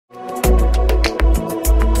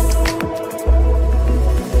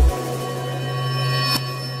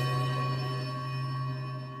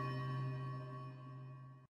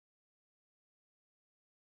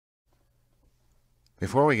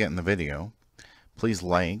Before we get in the video, please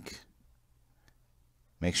like,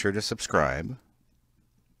 make sure to subscribe,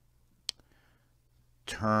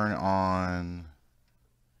 turn on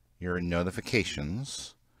your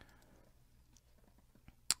notifications,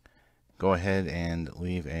 go ahead and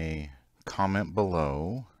leave a comment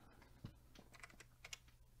below,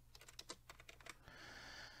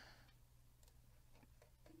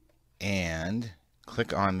 and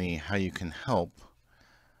click on the How You Can Help,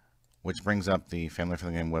 which brings up the Family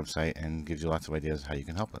Friendly Game website and gives you lots of ideas how you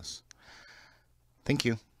can help us. Thank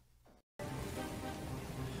you.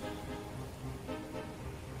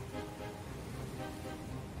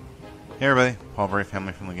 Hey everybody, Paul Bray,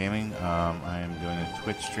 Family Friendly Gaming. I am doing a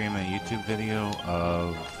Twitch stream and a YouTube video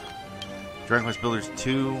of Dragon Quest Builders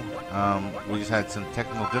 2. We just had some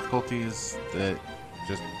technical difficulties that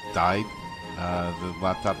just died. The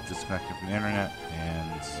laptop disconnected from the internet,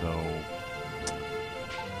 and so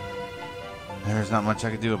there's not much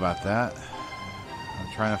I could do about that.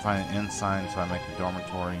 I'm trying to find an end sign so I make a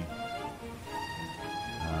dormitory.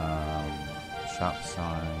 Shop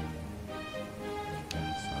sign.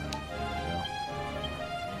 End sign. There we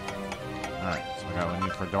go. Alright, so I got what I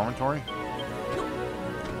need for a dormitory.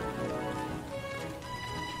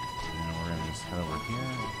 And we're going to just head over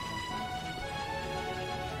here.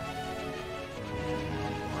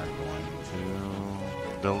 And we're going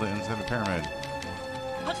to build it inside the pyramid.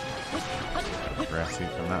 Grass seed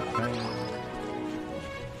from that thing.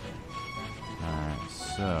 Alright,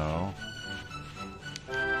 so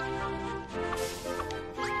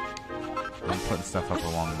I'm putting stuff up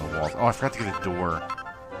along the walls. Oh, I forgot to get a door.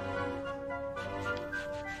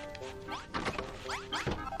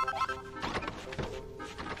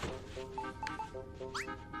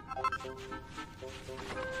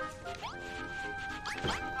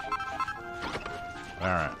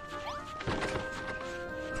 Alright.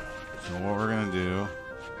 So what we're gonna do,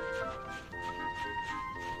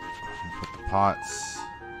 put the pots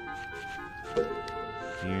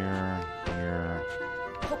here, here,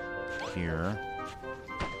 here,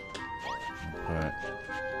 and put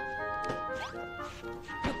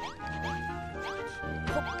 1, 2, 3,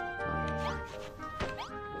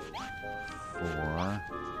 4,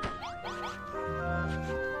 and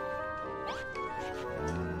then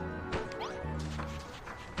 1,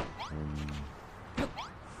 2, 3,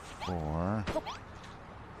 4.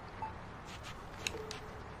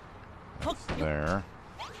 That's there.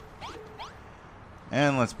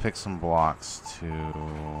 And let's pick some blocks to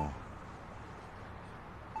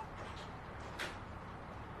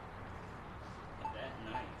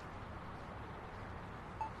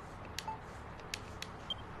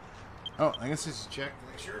oh, I guess I should check to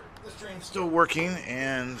make sure the stream's still working,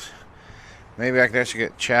 and maybe I can actually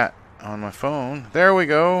get chat on my phone. There we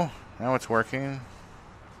go. Now it's working.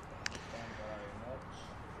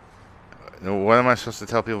 What am I supposed to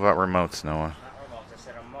tell people about remotes, Noah? Not remotes, I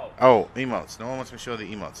said emotes. Oh, emotes. No one wants me to show the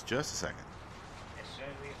emotes. Just a second. As soon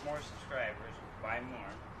as we get more subscribers, buy more.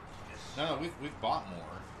 Just No, we've bought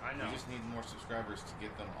more. I know. We just need more subscribers to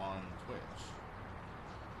get them on Twitch.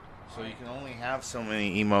 So you can only have so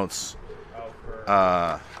many emotes.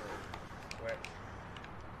 for quick.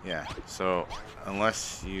 Yeah. So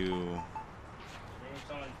unless you. Maybe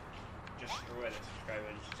someone destroy the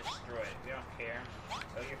subscribers, just destroy it. We don't care.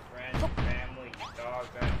 Tell your friends, your family, your dog,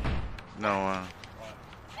 Noah, what?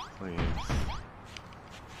 please.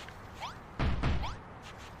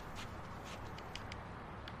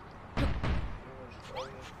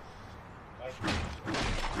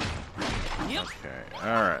 Okay.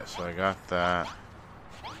 Alright, so I got that.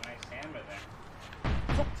 Nice hammer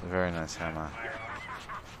there. It's a very nice hammer.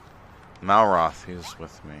 Myron. Malroth, he's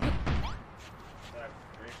with me.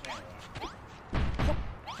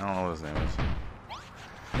 I don't know what his name is.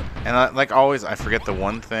 And like always, I forget the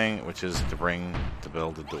one thing, which is to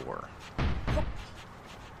build a door.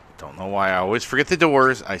 Don't know why I always forget the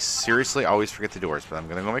doors. I seriously always forget the doors, but I'm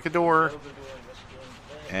gonna go make a door.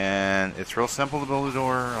 And it's real simple to build a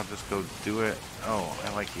door. I'll just go do it. Oh,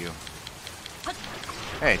 I like you.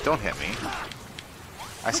 Hey, don't hit me.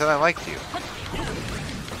 I said I liked you.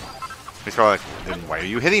 He's probably like, then why are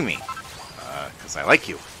you hitting me? Because I like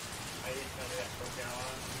you.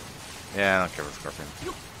 Yeah, I don't care about Scorpion.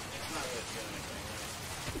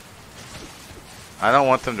 I don't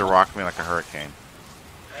want them to rock me like a hurricane.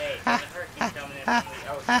 Hey, there's a hurricane coming in from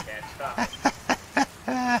the ocean, Dad. Stop.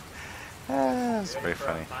 That's very For a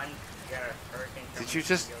funny. fun, you got a hurricane coming Did you from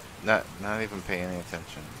just the ocean. not even pay any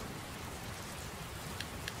attention?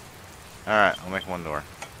 Alright, I'll make one door.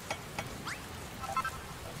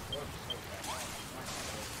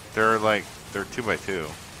 They're 2x2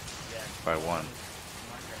 by 1.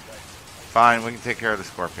 Fine, we can take care of the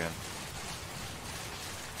scorpion.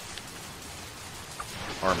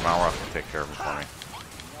 Or Malroth can take care of him for me.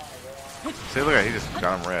 See, look at it, he just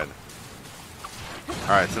got him red.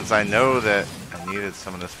 Alright, since I know that I needed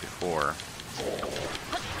some of this before.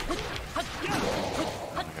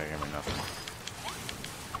 Okay, give me nothing.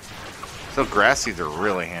 So grass seeds are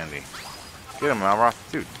really handy. Get him, Malroth.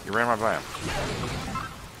 Dude, you ran right by him.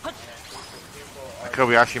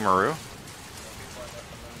 Kobayashi Maru.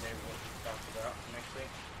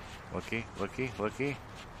 Looky, looky, looky.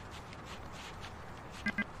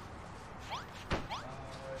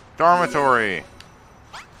 Dormitory.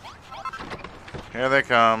 Here they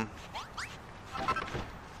come.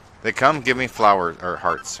 They come give me flowers, or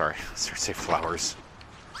hearts, sorry. I was going to say flowers.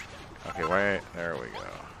 Okay, wait, there we go.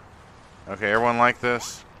 Okay, everyone like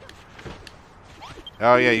this?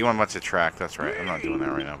 Oh yeah, you want much to track, that's right. I'm not doing that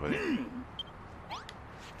right now, buddy.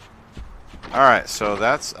 Alright, so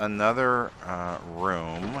that's another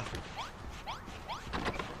room.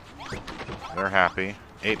 They're happy.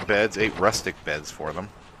 8 beds, 8 rustic beds for them.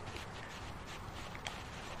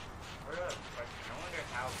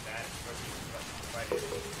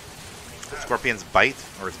 Scorpion's bite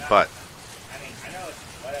or its butt? I mean, I know its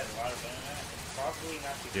butt has a lot of venom in it. It's probably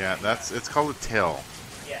not the Yeah, it's called a tail.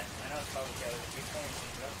 Yes, I know it's called a tail.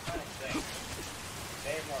 I'm trying to think.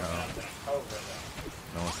 They have more venom than a cobra, though.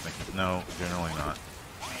 No one's thinking. No, generally not.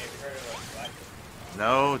 I mean, have you heard of like black?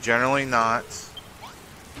 No, generally not.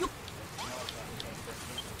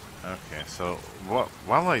 Okay, so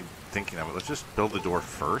while I'm thinking of it, let's just build the door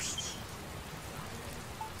first.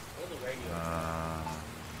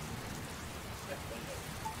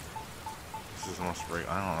 This is the most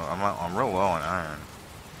regular. I don't know. I'm real low on iron.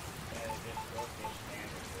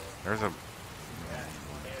 There's a.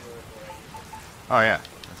 Oh yeah,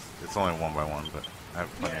 it's only 1 by 1, but I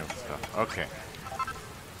have plenty of stuff. Okay,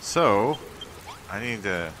 so I need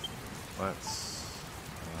to let's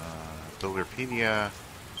Builderpedia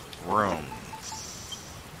rooms.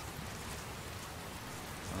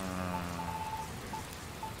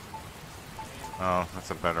 Oh,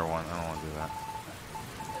 that's a better one. I don't want to do that.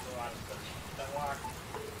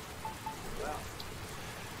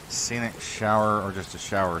 Scenic shower or just a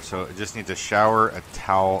shower. So it just needs a shower, a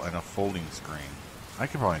towel, and a folding screen. I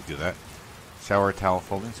could probably do that. Shower, towel,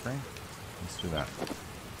 folding screen. Let's do that.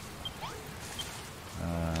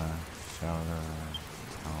 Shower,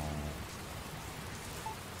 towel.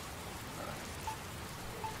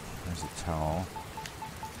 There's a towel.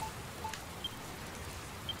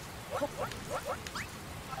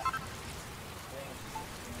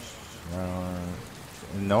 Shower.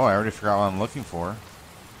 No, I already forgot what I'm looking for.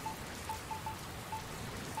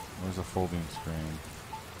 Where's the folding screen?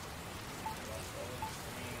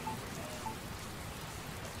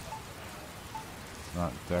 It's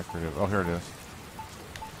not decorative. Oh, here it is.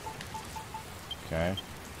 Okay.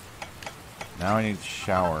 Now I need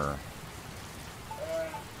shower.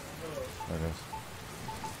 There it is.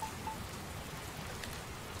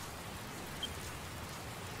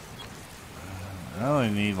 I only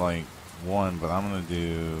need like 1, but I'm gonna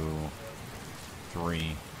do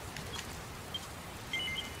 3.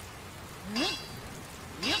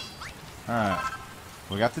 Alright.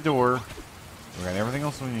 We got the door. We got everything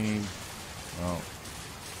else we need. Oh.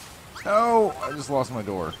 No! I just lost my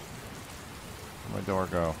door. Where'd my door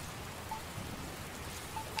go?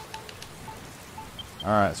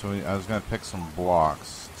 Alright, so I was going to pick some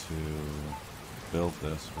blocks to build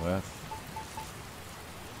this with.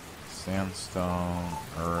 Sandstone,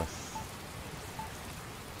 earth.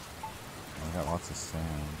 I got lots of sand.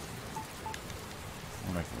 What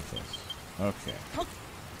am I making with this? Okay.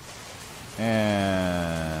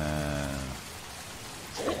 And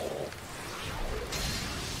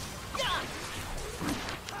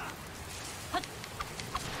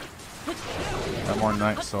got more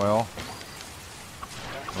night soil.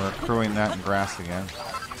 We're accruing that in grass again.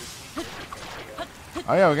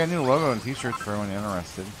 Oh yeah, we got a new logo and t-shirts for anyone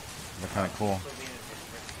interested. They're kind of cool.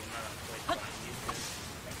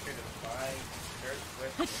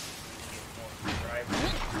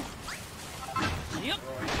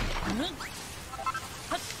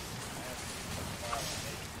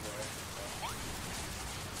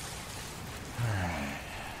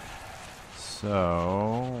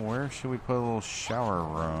 So, where should we put a little shower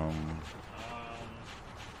room?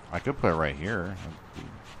 I could put it right here. That'd be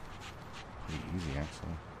pretty easy,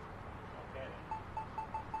 actually.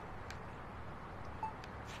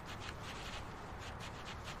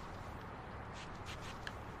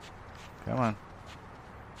 Come on.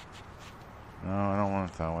 No, I don't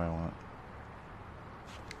want it that way. I want it.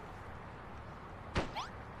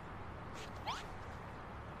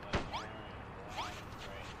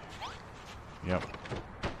 Yep.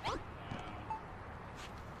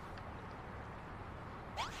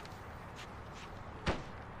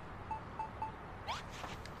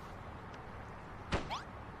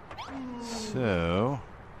 So...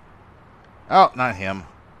 Oh, not him.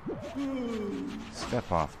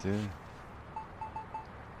 Step off, dude.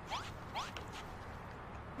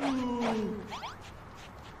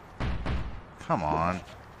 Come on.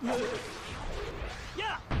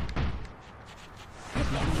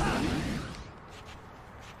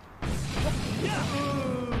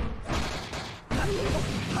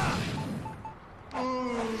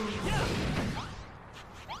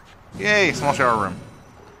 Yay, small shower room.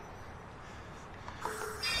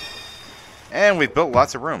 And we've built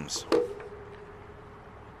lots of rooms.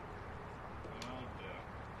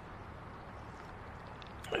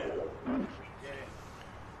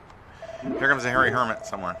 Here comes a hairy hermit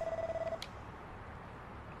somewhere.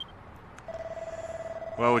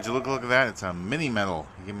 Well, would you look at that? It's a mini medal.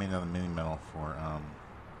 You give me another mini medal for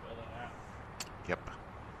Yep.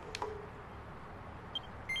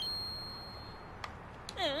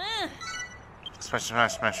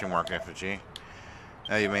 Smashing work, FG.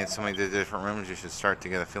 Now you've made so many different rooms, you should start to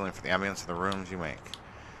get a feeling for the ambience of the rooms you make.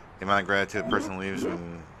 The amount of gratitude a person leaves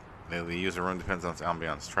when they use a room depends on its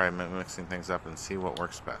ambience. Try mixing things up and see what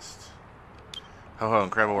works best. Ho ho,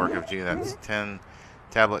 incredible work, FG. That's 10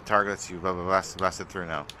 tablet targets you blasted through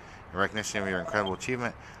now. In recognition of your incredible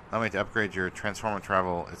achievement, allow me to upgrade your Transformer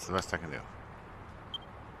travel. It's the best I can do.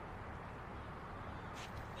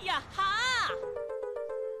 Yaha!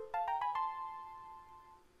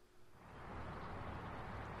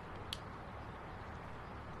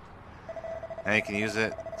 Now you can use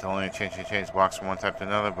it to only change blocks from one type to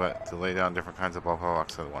another, but to lay down different kinds of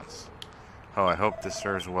blocks at once. Oh, I hope this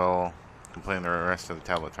serves well completing the rest of the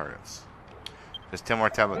tablet targets. Just 10 more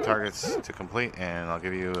tablet targets to complete, and I'll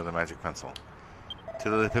give you the magic pencil.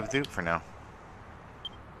 Toodaloo-pip-doop for now.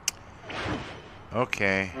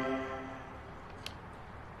 Okay.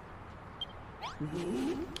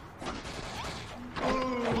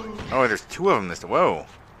 Oh, there's 2 of them this time. Whoa.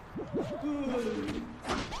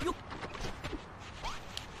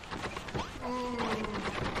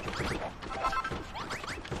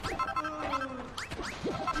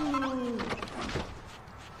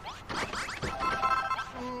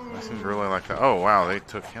 Really like that. Oh wow, they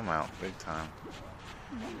took him out big time.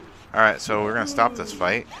 Alright, so we're gonna stop this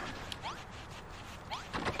fight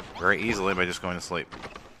very easily by just going to sleep.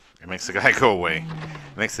 It makes the guy go away.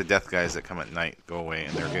 It makes the death guys that come at night go away,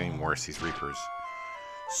 and they're getting worse, these Reapers.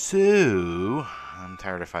 So I'm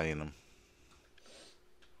tired of fighting them.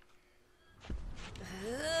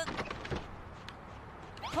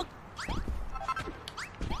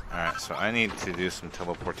 Alright, so I need to do some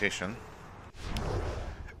teleportation.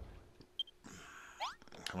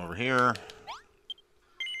 Come over here.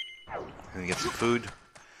 I'm gonna get some food.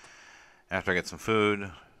 After I get some food,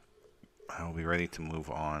 I will be ready to move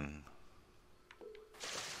on.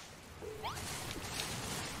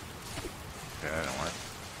 Okay, that didn't work.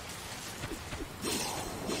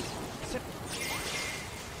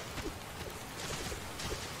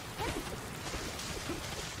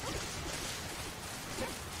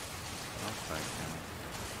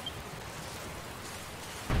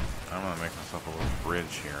 I'm gonna make myself a little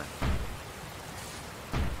bridge here.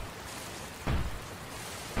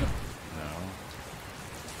 No.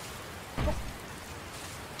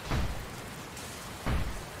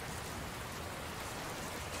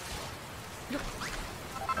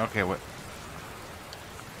 Okay, what?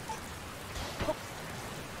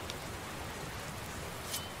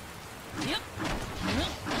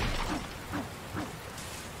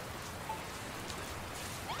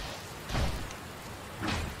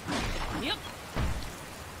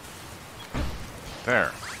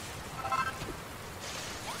 There.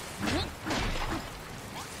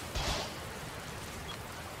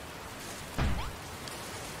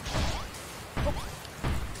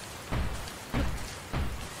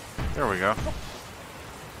 There we go.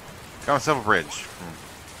 Got myself a bridge.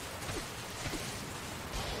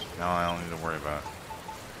 Now I don't need to worry about it.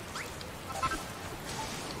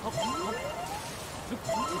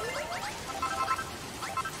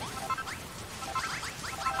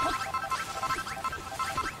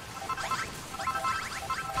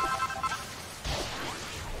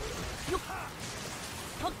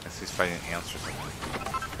 He's fighting ants or something.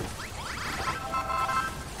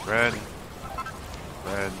 Red.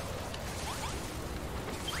 Red.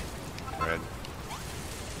 Red.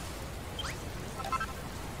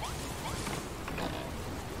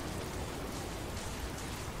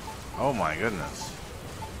 Oh my goodness.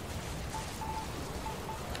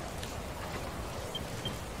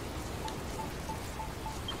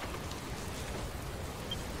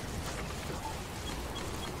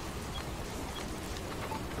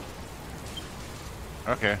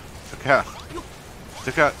 Okay.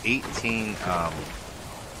 Took out 18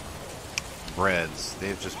 breads.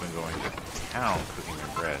 They've just been going to town cooking their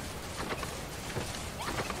bread.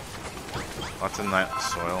 Lots of night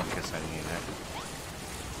soil in case I need it.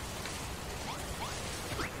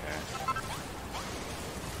 Okay.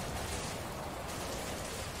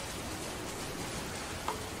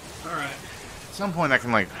 Alright. At some point I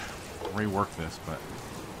can like rework this, but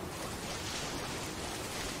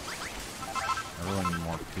I really need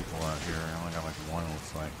more people out here. I only got like one, it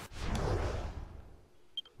looks like.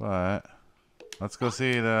 But let's go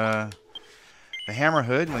see the Hammer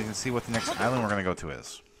Hood, and we can see what the next island we're gonna go to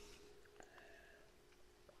is.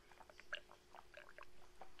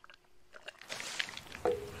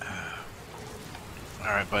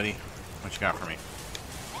 Alright, buddy. What you got for me?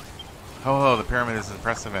 Ho ho, the pyramid is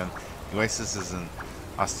impressive and the oasis is in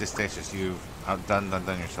ostentatious. You've outdone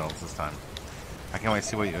yourselves this time. I can't wait to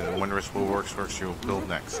see what wondrous works you'll build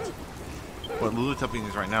next. What Lulutop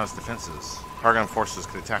needs right now is defenses. Hargon forces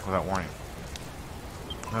could attack without warning.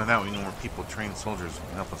 Knowing that, we need more people, trained soldiers, who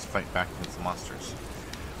can help us fight back against the monsters.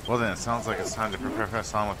 Well then, it sounds like it's time to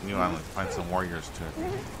press on with the new island. Find some warriors to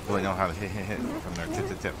really know how to hit from their tip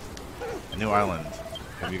to tip. A new island.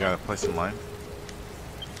 Have you got a place in mind?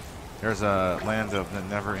 There's a land of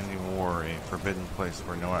never-ending war, a forbidden place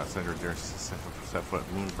where no outsider dares set foot.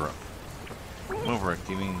 Moonbrook. Moonbrook?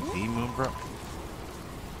 Do you mean the Moonbrook?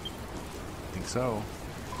 I think so.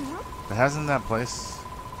 But hasn't that place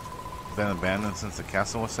been abandoned since the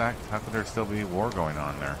castle was sacked? How could there still be war going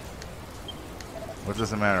on there? What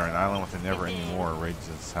does it matter? An island with a never-ending war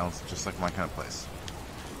rages. Sounds just like my kind of place.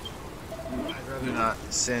 I'd rather not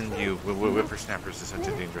send you whippersnappers to such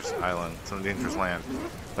a dangerous island, some dangerous land,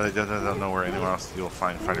 but I don't know where anywhere else you'll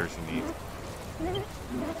find fighters you need.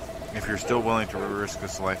 If you're still willing to risk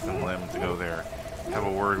his life and limb to go there, have a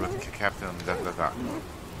word with Captain ...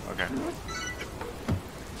 Okay.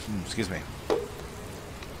 Excuse me.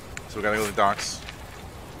 So we gotta go to the docks.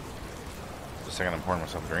 Just a second, I'm pouring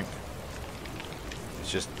myself a drink. It's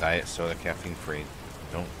just diet soda, caffeine free.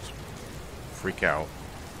 Don't freak out.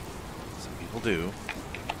 Some people do.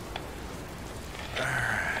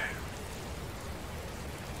 Alright.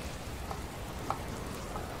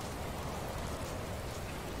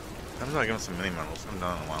 I'm just gonna give him some mini medals. I'm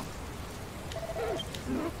done in a while.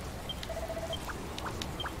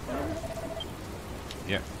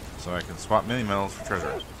 Yeah, so I can swap mini medals for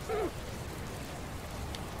treasure.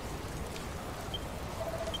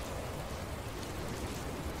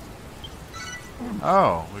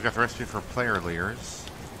 Oh, we got the recipe for player leaders.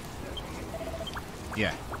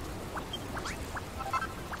 Yeah.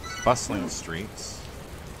 Bustling streets.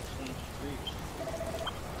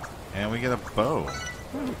 And we get a bow.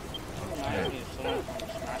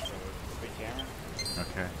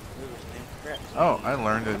 Okay. Oh, I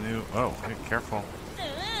learned a new... Oh, hey, careful.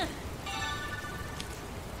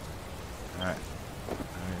 Alright.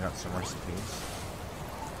 We got some recipes.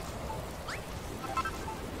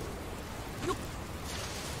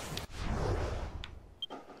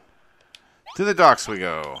 To the docks we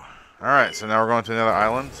go. Alright, so now we're going to another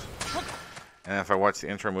island. And if I watch the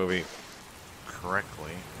intro movie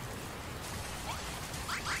correctly,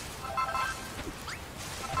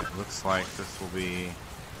 it looks like this will be...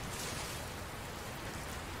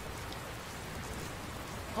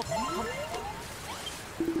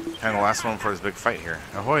 kind of the last one for this big fight here.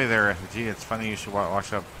 Ahoy there, gee, it's funny you should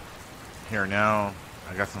wash up here now.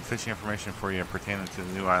 I got some fishing information for you pertaining to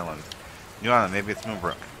the new island. New island, maybe it's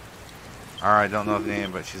Moonbrook. Alright, I don't know the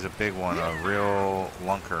name, but she's a big one, a real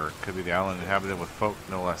lunker. Could be the island inhabited with folk,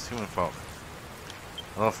 no less human folk.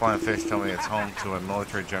 A little flying fish told me it's home to a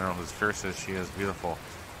military general who's fierce as she is beautiful,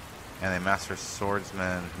 and a master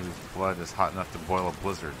swordsman whose blood is hot enough to boil a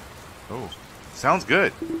blizzard. Oh, sounds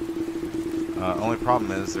good! Only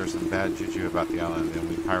problem is there's some bad juju about the island, and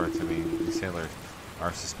we pirates, I mean, we sailors,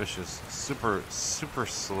 are suspicious, super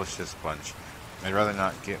salacious bunch. I'd rather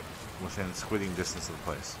not get within squidding distance of the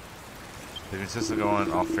place. If you insist on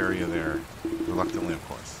going, I'll ferry you there, reluctantly, of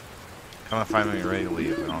course. Come and find me when you're ready to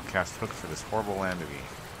leave, and I'll cast hook for this horrible land of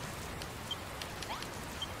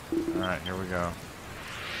ye. Alright, here we go.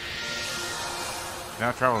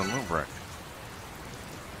 Now travel to Moonbrook.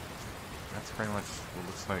 That's pretty much what it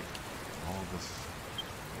looks like. All of this.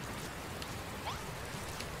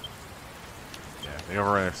 Yeah, they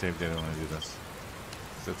override our save data when I do this.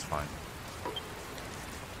 So it's fine.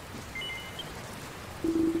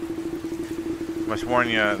 Must warn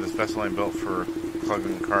you, this vessel ain't built for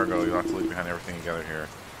plugging cargo. You'll have to leave behind everything you gather here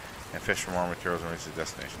and fish for more materials and reach the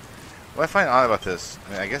destination. What I find odd about this,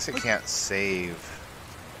 I mean, I guess it can't save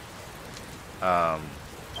all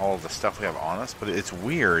all of the stuff we have on us, but it's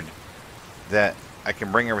weird that I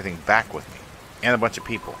can bring everything back with me. And a bunch of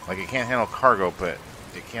people. Like, it can't handle cargo, but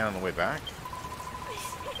it can on the way back.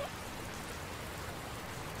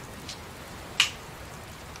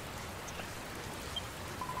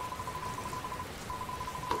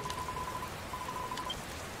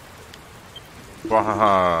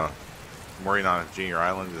 Wahaha. Worry not. G, your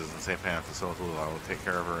island is in safe hands. So I will take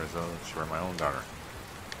care of her as though she were my own daughter.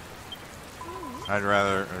 I'd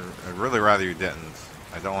really rather you didn't.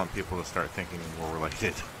 I don't want people to start thinking we're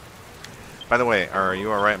related. By the way, are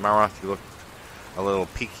you alright, Maroth? You looked a little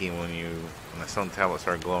peaky when the stone tablet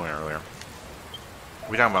started glowing earlier.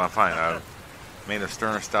 We talking about? I'm fine. I've made of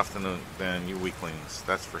sterner stuff than you weaklings.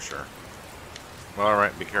 That's for sure. Well,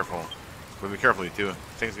 alright, be careful. But be careful, you two.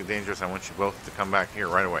 Things get dangerous. I want you both to come back here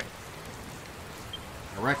right away.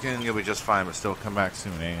 I reckon you'll be just fine, but still come back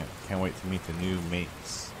soon, eh? Can't wait to meet the new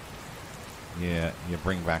mates. Yeah, you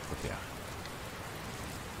bring back with you.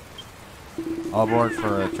 All aboard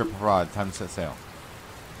for a trip abroad. Time to set sail.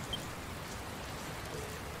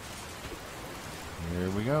 Here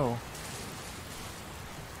we go.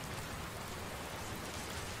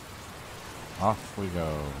 Off we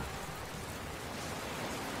go.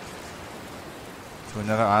 To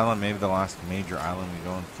another island, maybe the last major island we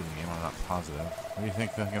go into the game. I'm not positive. What do you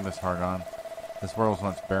think of this, Hargon? This world was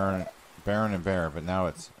once barren and bare, but now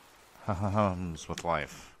it's hums with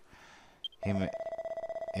life.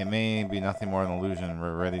 It may be nothing more than an illusion.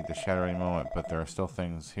 We're ready to shatter any moment, but there are still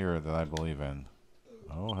things here that I believe in.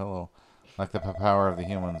 Oh, hello. Like the power of the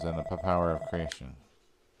humans and the power of creation.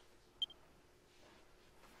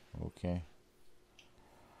 Okay.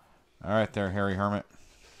 Alright there, Harry Hermit.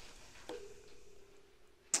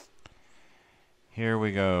 Here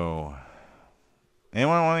we go.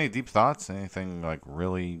 Anyone want any deep thoughts? Anything like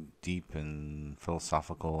really deep and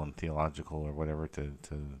philosophical and theological or whatever to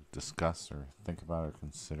discuss or think about or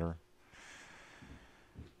consider?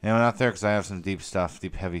 Anyone out there? Because I have some deep stuff,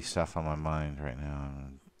 deep heavy stuff on my mind right now.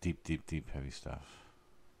 Deep heavy stuff.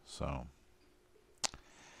 So,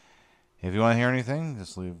 if you want to hear anything,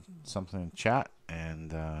 just leave something in chat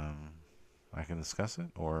and I can discuss it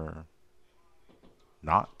or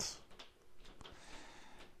not.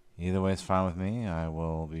 Either way is fine with me. I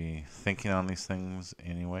will be thinking on these things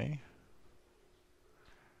anyway.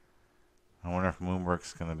 I wonder if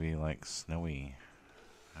Moonbrook's going to be like snowy.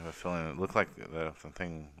 I have a feeling it looked like the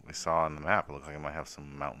thing we saw on the map. It looked like it might have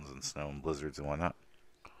some mountains and snow and blizzards and whatnot.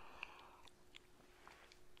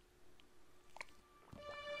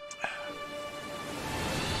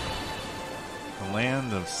 The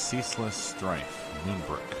land of ceaseless strife,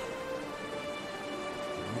 Moonbrook.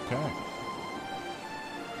 Okay.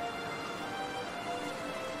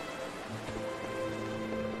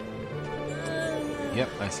 Yep,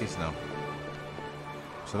 I see snow.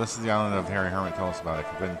 So this is the island of Harry Hermit. Tell us about it. A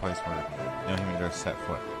forbidden place where no human dares set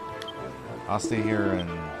foot. I'll stay here and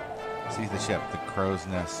see the ship. The crow's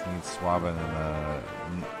nest needs swabbing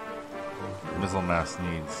and the mizzle mast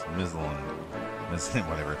needs mizzling.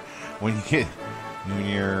 Whatever. When you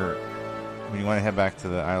want to head back to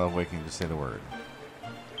the Isle of Waking, just say the word.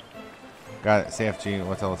 Got it. CFG,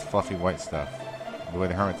 what's all this fluffy white stuff? The way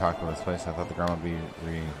the Hermit talked about this place, I thought the ground would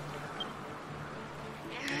be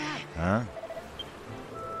Huh?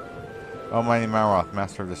 Almighty Maroth,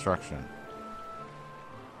 Master of Destruction.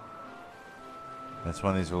 That's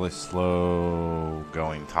one of these really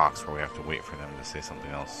slow-going talks where we have to wait for them to say something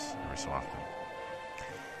else every so often.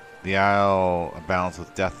 The Isle abounds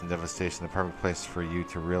with death and devastation, the perfect place for you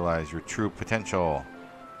to realize your true potential.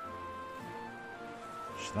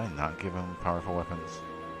 Should I not give him powerful weapons?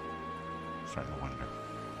 I'm starting to wonder.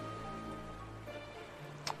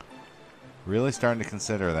 Really starting to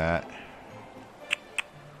consider that.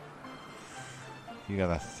 If you got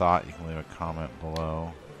a thought, you can leave a comment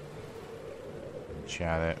below. And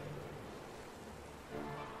chat it.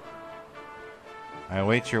 I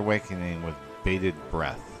await your awakening with bated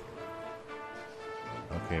breath.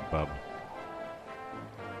 Okay, bub.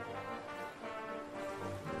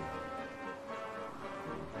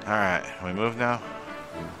 Alright, we move now?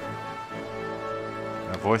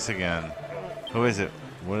 A voice again. Who is it?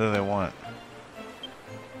 What do they want?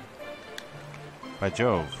 By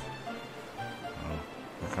Jove. Oh,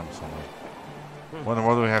 here comes someone. What in the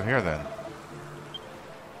world do we have here then?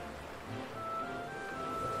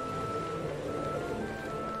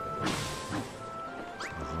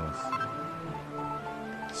 What is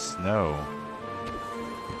this? Snow.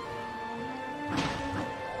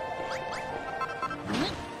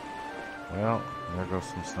 Well, there goes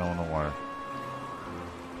some snow in the water.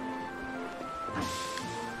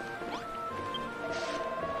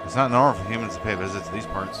 It's not normal for humans to pay a visit to these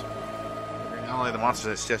parts. Not only the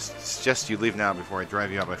monsters suggest you leave now before I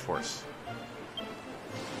drive you out by force.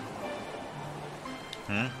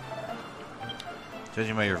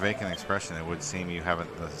 Judging by your vacant expression, it would seem you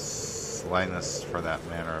haven't the slyness for that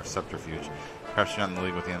manner of subterfuge. Perhaps you're not in the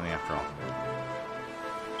league with the enemy after all.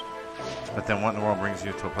 But then what in the world brings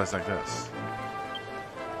you to a place like this?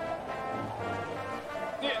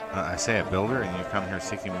 I say a builder, and you come here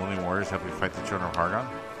seeking willing warriors to help you fight the children of Hargon?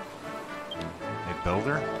 A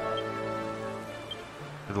builder?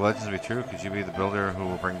 Could the legends be true? Could you be the builder who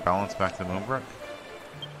will bring balance back to Moonbrook?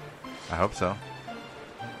 I hope so.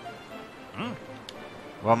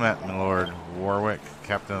 Well met, my lord Warwick,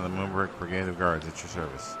 captain of the Moonbrook Brigade of Guards, at your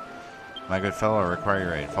service. My good fellow, I require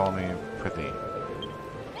your aid. Follow me, prithee.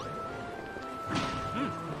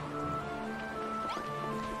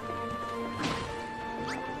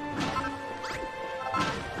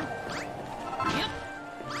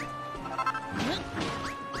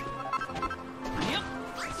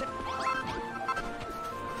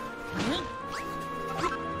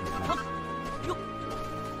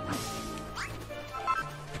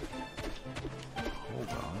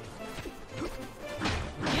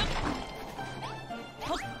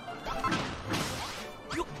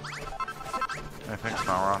 Thanks,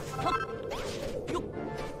 Malroth.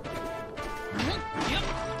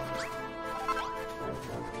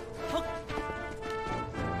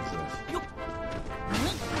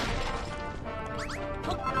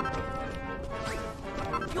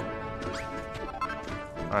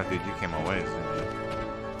 Oh, dude, you came away, didn't you?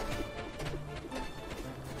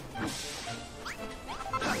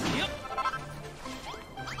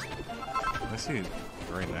 I see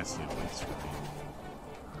very nicely waits for me.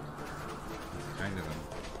 Kind of him.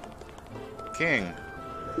 King!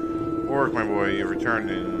 Warwick, my boy, you've returned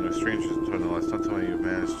in a stranger's to no less. Don't tell me you've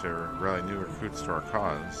managed to rally new recruits to our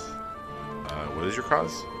cause. What is your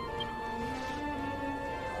cause?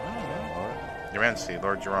 Your Majesty,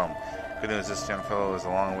 Lord Jerome. Good news, this young fellow is a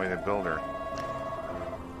long-awaited builder.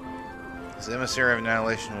 His emissary of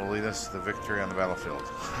annihilation will lead us to the victory on the battlefield.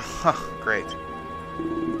 Great.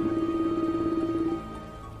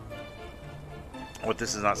 What,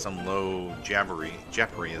 this is not some low jabbery,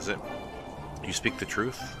 is it? You speak the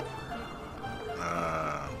truth?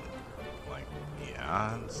 Like,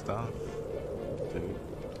 yeah, and stuff? Dude.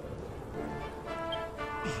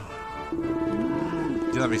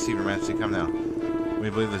 Do not be deceived, Your Majesty. Come now. We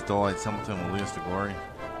believe this dull-eyed simpleton will lead us to glory.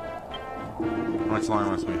 How much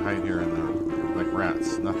longer must we hide here like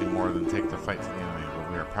rats? Nothing more than take the fight to the enemy,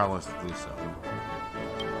 but we are powerless to do so.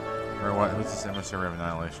 Or what? Who's this emissary of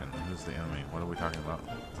annihilation? Who's the enemy? What are we talking about?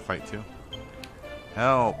 The fight too?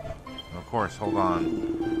 Help! Of course, hold on.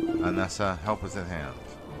 Anessa, help is at hand.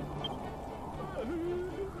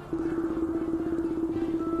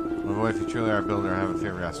 My boy, if you truly are a builder, I have a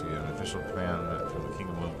favor to ask you. An official command from the King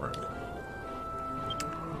of Moonbrook. Okay.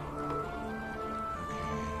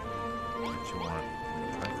 What you want?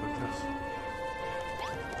 Can I cook this?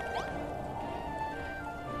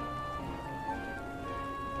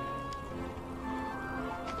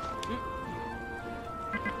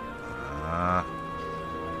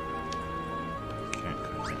 Can't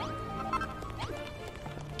cook it.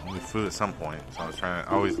 Only food at some point, so I was trying to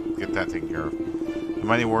always get that taken care of. The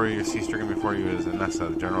mighty warrior you see stricken before you is Anessa,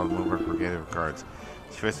 the general of the Moonbrook Brigade of Guards.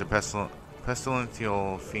 She faced a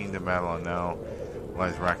pestilential fiend in battle and now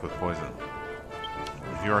lies racked with poison.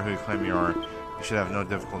 If you are who you claim you are, you should have no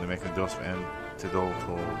difficulty making a dose of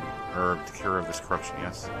antidotal herb to cure of this corruption,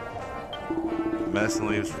 yes? Medicine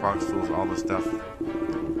leaves, frog stools, all the stuff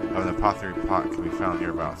of an apothecary pot can be found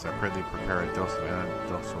hereabouts. I pray thee prepare a dose of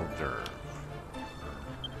antidotal herb.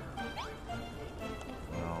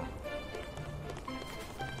 Well.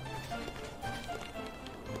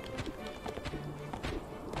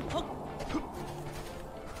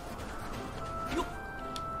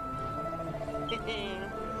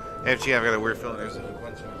 FG, I've got a weird feeling there's a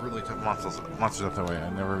bunch of really tough monsters up that way.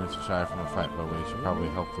 I've never been so shy from a fight, but we should probably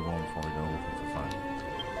help the woman before we go looking for fun.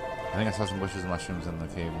 I think I saw some bushes and mushrooms in the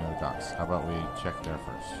cave near the docks. How about we check there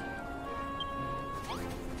first?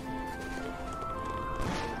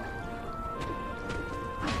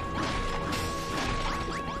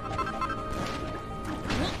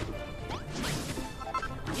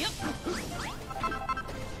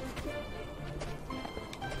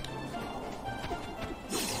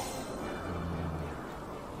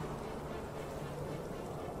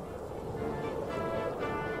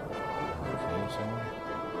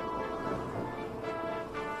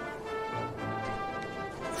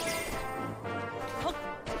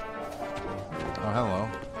 Oh, hello.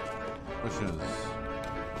 Bushes.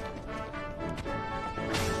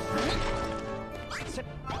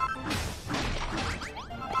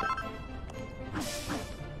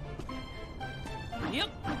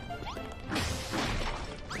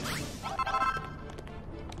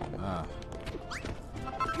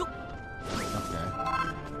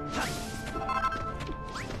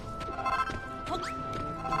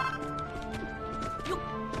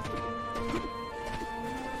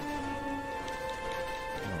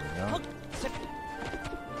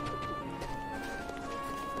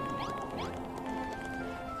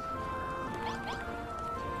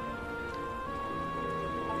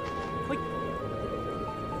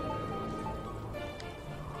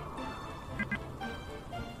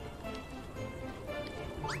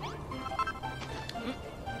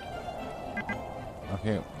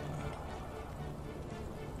 Okay.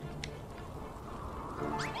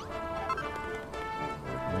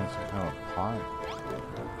 That's kind of a pot.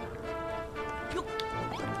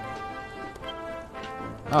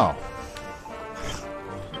 Oh.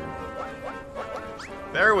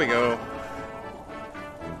 There we go.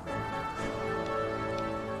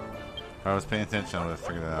 If I was paying attention, I would have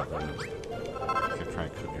figured that out, but I kept trying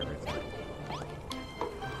to cook everything.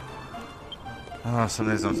 Oh, some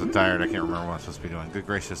days I'm so tired I can't remember what I'm supposed to be doing. Good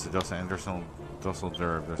gracious, the docile and docile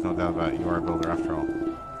Derb. There's no doubt about it. You are a builder after all.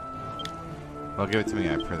 Well, give it to me,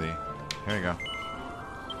 I prithee. Here you go.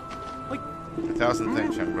 1,000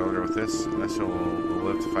 thanks, young builder. With this, Nessa will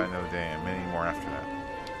live to fight another day, and many more after that.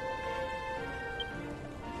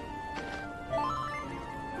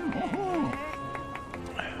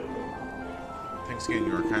 Thanks again,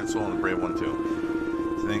 you are a kind soul and a brave one too.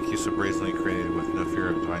 Thank you, so brazenly created with no fear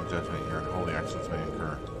of divine judgment, your unholy actions may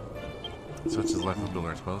incur. Such is the life of a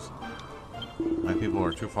builder, I suppose. My people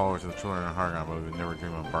are true followers of the children of Hargon, but we would never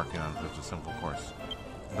dream of embarking on such a simple course.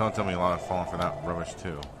 Don't tell me a lot have fallen for that rubbish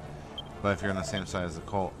too. But if you're on the same side as the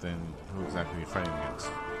cult, then who exactly are you fighting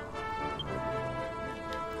against?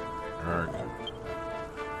 Urgh.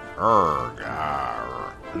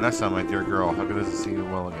 Nessa, my dear girl, how good is it to see you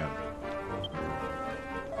well again?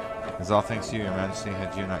 As all thanks to you, your majesty,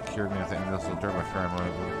 had you not cured me of the indocile dirt, I fear I might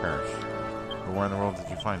have perished. But where in the world did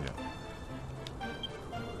you find it?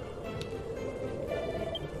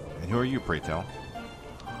 And who are you, pray tell?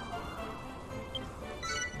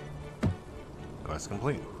 Quest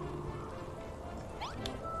complete.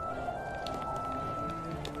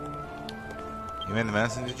 You made the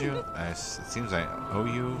medicine, did you? It seems I owe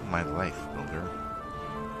you my life, builder.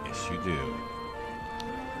 Yes, you do.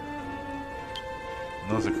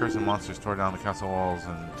 When those accursed monsters tore down the castle walls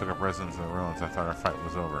and took up residence in the ruins, I thought our fight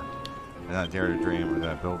was over. I did not dare to dream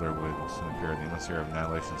that a builder would soon appear, the emissary of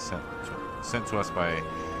annihilation sent to us by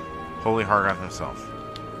Holy Hargon himself.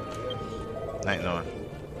 Night Noah.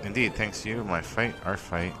 Indeed, thanks to you, our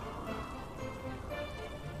fight,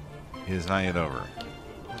 is not yet over.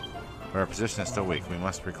 But our position is still weak. We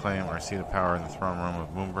must reclaim our seat of power in the throne room of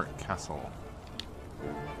Moonbrook Castle.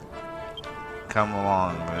 Come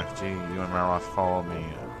along, FG. You and Maroth follow me.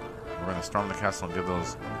 We're going to storm the castle and give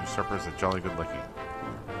those usurpers a jolly good licking.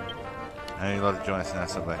 I know you'd love to join us in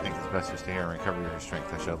Nessa, but I think it's best you stay here and recover your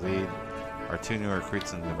strength. I shall lead our two new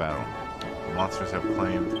recruits into the battle. The monsters have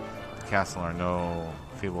claimed the castle are no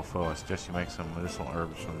feeble foe. I suggest you make some medicinal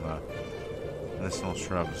herbs from the medicinal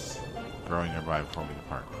shrubs growing nearby before we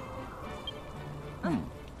depart. Come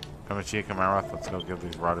to Chica Maroth, let's go give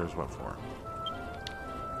these rotters what for.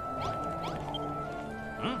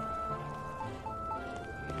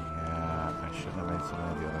 Yeah, I shouldn't have made some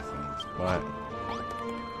of the other things, but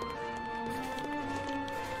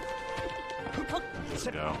let's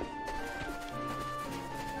just go.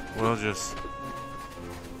 We'll just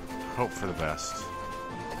hope for the best.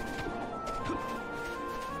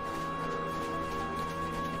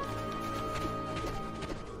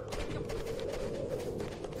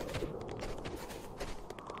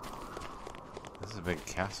 This is a big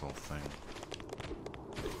castle thing.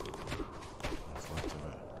 What's left of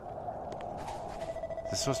it?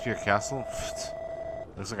 Is this supposed to be your castle?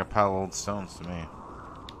 Looks like a pile of old stones to me.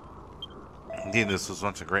 Indeed, this was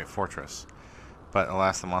once a great fortress, but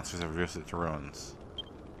alas, the monsters have reduced it to ruins.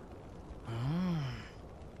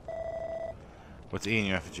 What's eating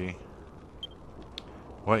you, effigy?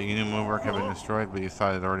 What, you knew Moonbrook had been destroyed, but you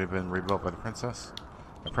thought it had already been rebuilt by the princess?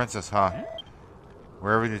 The princess, huh?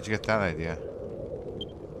 Wherever did you get that idea?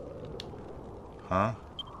 Huh?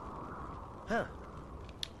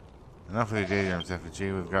 Enough of your daydreams,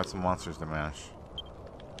 effigy. We've got some monsters to mash.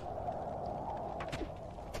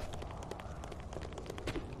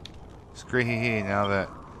 Scree-hee-hee, now that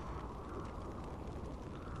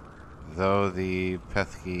though the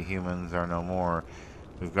pesky humans are no more,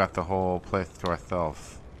 we've got the whole place to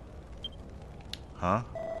ourselves. Huh?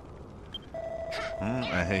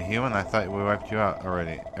 Hey, human, I thought we wiped you out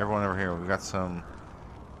already. Everyone over here, we've got some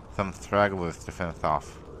stragglers to finish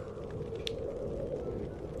off.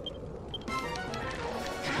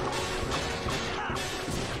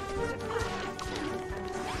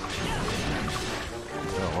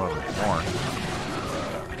 Oh, what was more?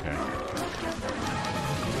 Okay.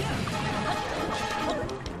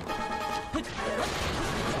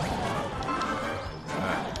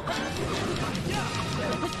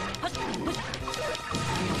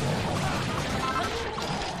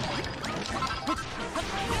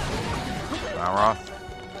 Maroth.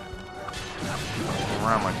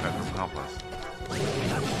 Around like that doesn't help us.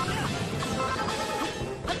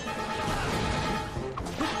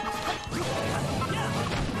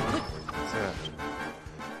 That's it.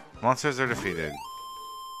 Monsters are defeated.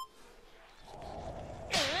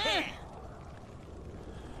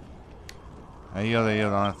 I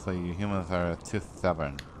yield honestly, you humans are too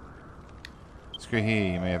stubborn. Screw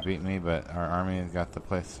he, you may have beat me, but our army has got the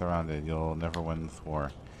place surrounded. You'll never win this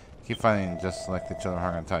war. Keep fighting just like the children of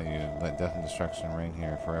Hargon taught you. Let death and destruction reign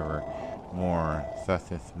here forever. More.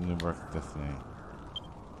 Thethith Newbrook Destiny.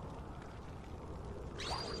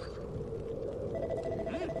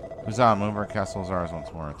 Huzzah, Moonbrook Castle is ours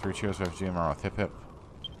once more. 3 cheers for FG and Marloth. Hip hip.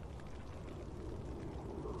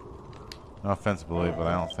 No offense, Billy, but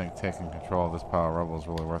I don't think taking control of this pile of rubble is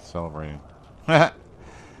really worth celebrating.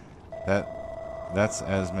 That's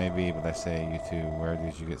as may be, but I say, you two, where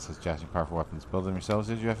did you get such jasting powerful weapons? Build them yourselves,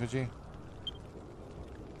 did you, Effigy?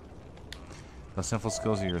 Those simple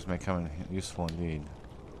skills of yours may come in useful indeed.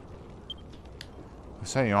 Who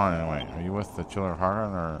set you on anyway? Are you with the Children of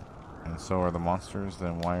Hargon, or and so are the monsters?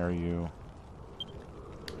 Then why are you?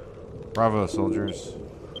 Bravo, soldiers!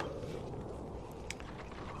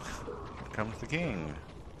 Comes the king.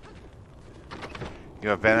 You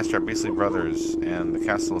have banished our beastly brothers, and the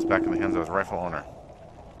castle is back in the hands of its rightful owner.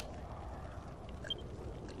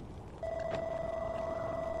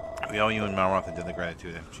 We owe you and Malroth a debt of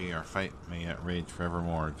gratitude, FG. Our fight may yet rage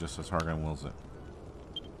forevermore, just as Hargon wills it.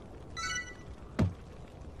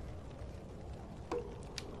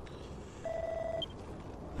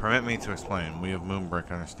 Permit me to explain. We of Moonbrook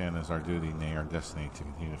understand as our duty, nay our destiny, to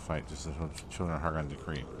continue to fight, just as the children of Hargon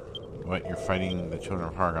decree. What, you're fighting the children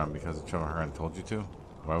of Hargon because the children of Hargon told you to?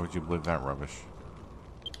 Why would you believe that rubbish?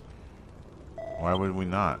 Why would we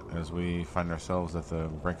not? As we find ourselves at the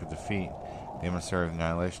brink of defeat, the emissary of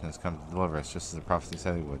annihilation has come to deliver us, just as the prophecy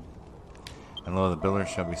said he would. And lo, the builders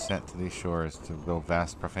shall be sent to these shores to build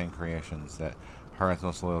vast profane creations, that Hargon's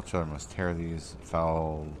most loyal children must tear these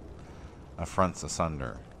foul affronts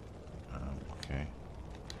asunder. Okay.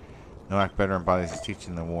 No act better embodies his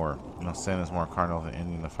teaching the war. No sin is more carnal than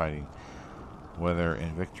ending the fighting. Whether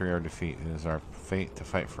in victory or defeat, it is our fate to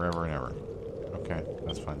fight forever and ever. Okay,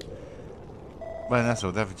 that's fine. But that's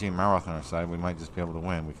with Effigy and Malroth on our side, we might just be able to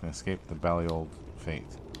win. We can escape the Balliol fate.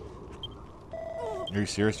 Are you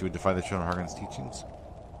serious? You would defy the children of Hargon's teachings?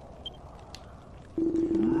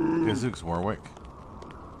 Gazooks, Warwick.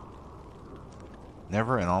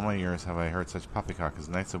 Never in all my years have I heard such poppycock. As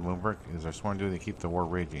Knights of Moonbrook, it is our sworn duty to keep the war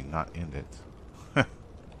raging, not end it.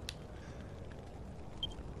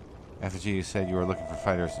 Effigy, you said you were looking for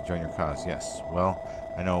fighters to join your cause. Yes. Well,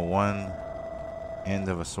 I know one end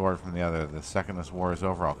of a sword from the other. The second this war is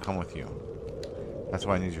over, I'll come with you. That's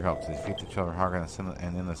why I need your help, to defeat the children of Hargon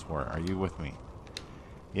and end this war. Are you with me?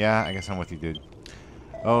 Yeah, I guess I'm with you, dude.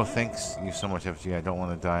 Oh, thanks you so much, FG. I don't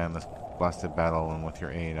want to die on this blasted battle, and with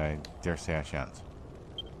your aid, I dare say I shan't.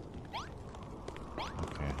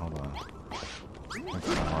 Okay, hold on.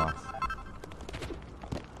 Let's come off.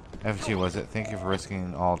 FG, was it? Thank you for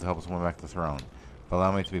risking all to help us win back the throne. But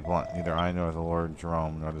allow me to be blunt. Neither I nor the Lord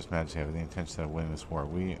Jerome nor His Majesty have any intention of winning this war.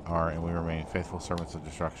 We are and we remain faithful servants of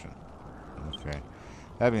destruction. Okay.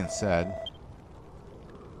 That being said,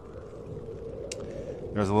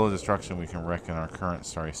 there's a little destruction we can wreck in our current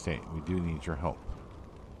sorry state. We do need your help.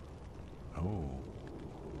 Oh.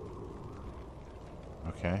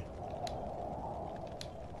 Okay.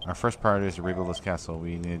 Our first priority is to rebuild this castle.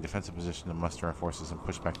 We need a defensive position to muster our forces and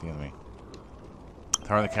push back the enemy. The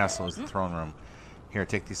heart of the castle is the throne room. Here,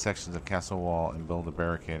 take these sections of castle wall and build a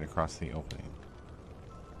barricade across the opening.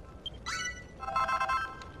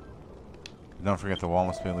 Don't forget the wall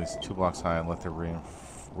must be at least 2 blocks high and let the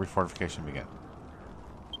refortification begin.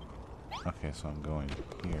 Okay, so I'm going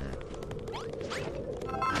here.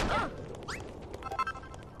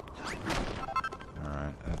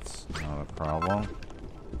 Alright, that's not a problem.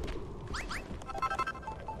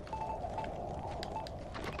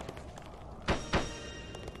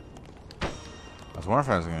 I was wondering if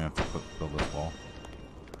I was going to have to build this wall.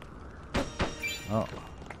 Oh,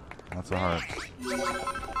 that's a heart.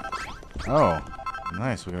 Oh,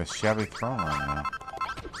 nice. We got a shabby throne room now.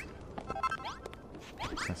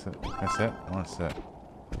 That's it. That's it. I want to sit.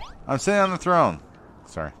 I'm sitting on the throne.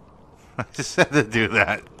 Sorry. I just had to do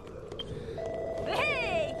that.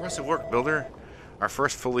 Hey! Impressive work, builder. Our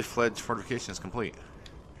first fully fledged fortification is complete.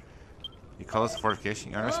 You call this a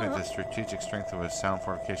fortification? You underestimate the strategic strength of a sound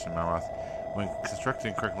fortification, Malroth. When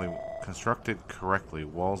constructed correctly,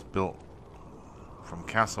 walls built from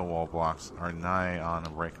castle wall blocks are nigh on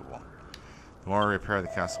unbreakable. The more we repair the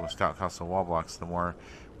castle with stout castle wall blocks, the more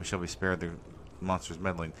we shall be spared the monsters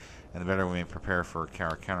meddling, and the better we may prepare for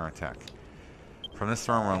our counterattack. From this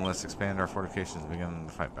throne room, let's expand our fortifications and begin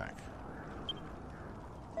the fight back.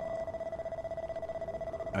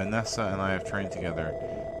 Anessa and I have trained together,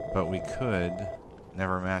 but we could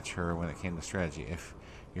never match her when it came to strategy. If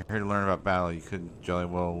you're here to learn about battle, you could jolly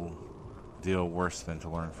well deal worse than to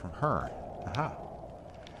learn from her. Aha.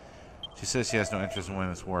 She says she has no interest in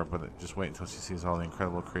winning this war, but just wait until she sees all the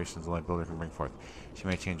incredible creations the light builder can bring forth. She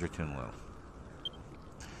may change her tune a little.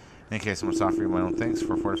 In any case, I must offer you my own thanks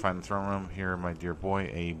for fortifying the throne room. Here, my dear boy,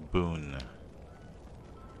 a boon.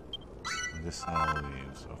 Medicinal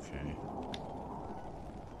leaves, okay.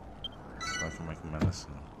 So I can make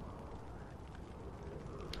medicine.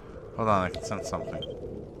 Hold on, I can sense something.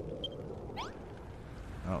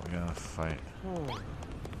 Oh, we gotta fight.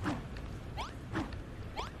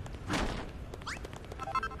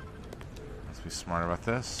 Let's be smart about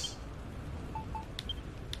this.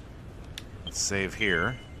 Let's save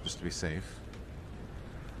here, just to be safe.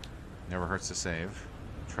 Never hurts to save.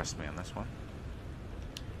 Trust me on this one.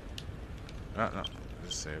 Oh, no,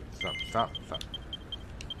 just save. Stop, stop, stop.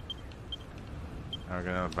 Now we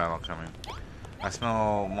got another battle coming. I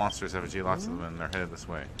smell monsters, FG, lots of them, and they're headed this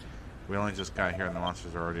way. We only just got here and the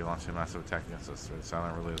monsters are already launching a massive attack against us. The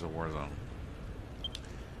silent really is a war zone.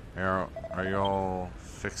 Are you all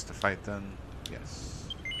fixed to fight then?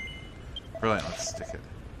 Yes. Brilliant, let's stick it.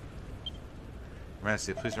 Your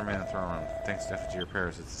Majesty, please remain in the throne room. Thanks to effigy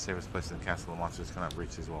repairs, it's the safest place in the castle. The monsters cannot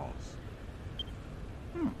breach these walls.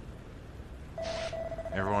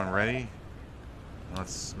 Everyone ready?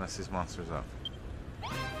 Let's mess these monsters up.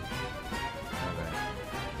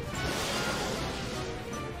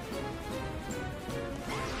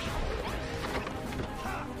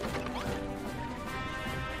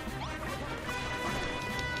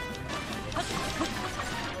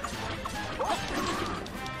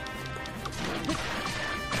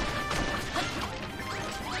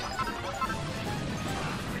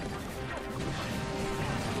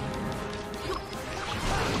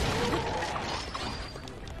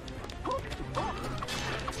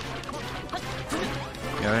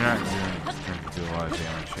 Yeah, they're not going to do a lot of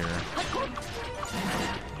damage here.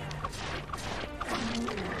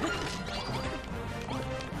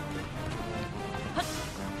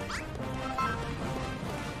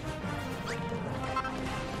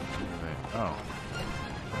 Oh.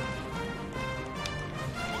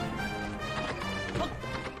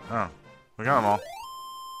 Oh. We got them all.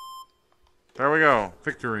 There we go.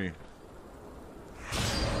 Victory.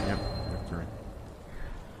 Yep, victory.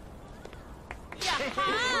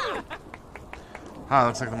 Ah,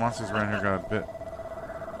 looks like the monsters around here got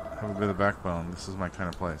have a bit of backbone. This is my kind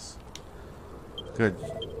of place. Good.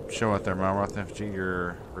 Show out there, Malroth FG.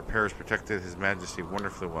 Your repairs protected His Majesty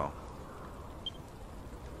wonderfully well.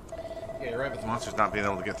 Yeah, you're right, but the monsters not being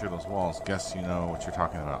able to get through those walls. Guess you know what you're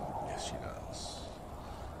talking about. Yes, she does.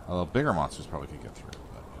 Although bigger monsters probably could get through.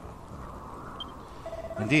 But,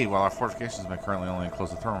 you know. Indeed, while our fortifications may currently only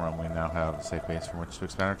enclose the throne room, we now have a safe base from which to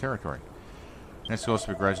expand our territory. Next goal is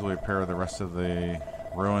to gradually repair the rest of the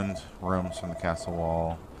ruined rooms from the castle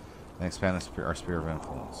wall and expand our sphere of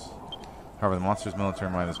influence. However, the monster's military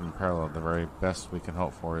might has been paralleled. The very best we can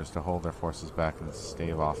hope for is to hold their forces back and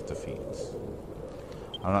stave off defeats.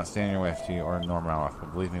 I'm not standing in your way, FG or Malroth,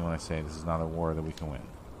 but believe me when I say this is not a war that we can win.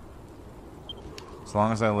 As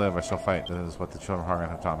long as I live, I shall fight. This is what the children of Hargan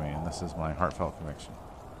have taught me, and this is my heartfelt conviction.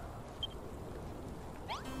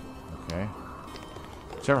 Okay.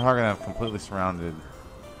 Children of Hargan have us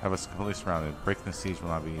completely surrounded. Breaking the siege will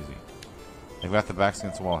not be easy. They've got the backs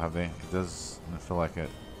against the wall, have they? It doesn't feel like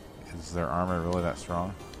it. Is their armor really that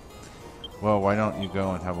strong? Well, why don't you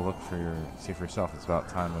go and have a look see for yourself? It's about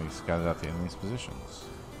time we scouted out the enemy's positions.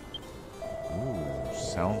 Ooh,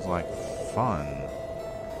 sounds like fun.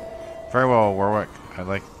 Very well, Warwick. I'd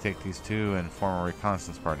like to take these two and form a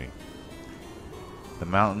reconnaissance party. The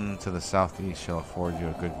mountain to the southeast shall afford you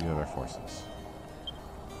a good view of their forces.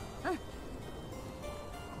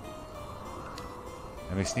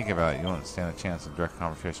 And be sneaky about it. You won't stand a chance of direct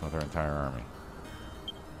confrontation with our entire army.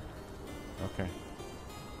 Okay.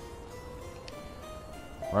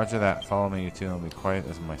 Roger that. Follow me, you two, and I'll be quiet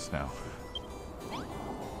as mice now.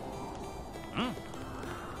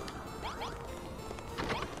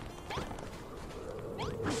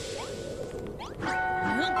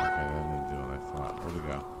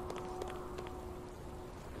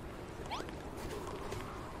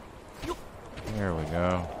 There we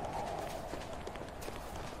go.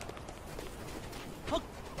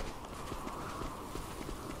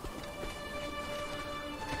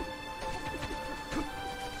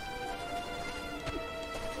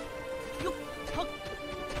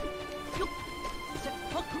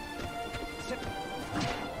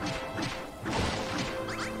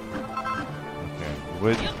 Okay,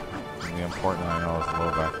 wood can be important. I know it's low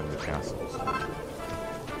back in the castles.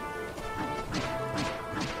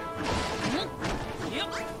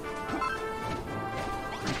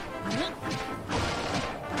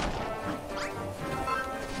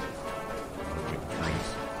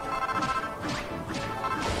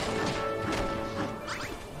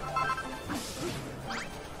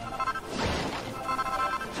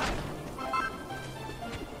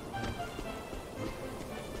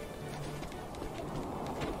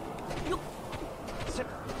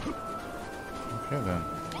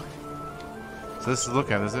 So this is to look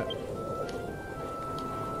at, is it?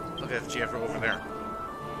 Look at the GF over there.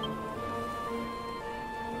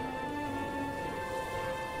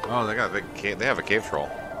 Oh, they got a big cave. They have a cave troll.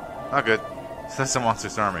 Not good. So that's the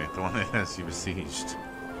Monstrous Army, the one that has you besieged.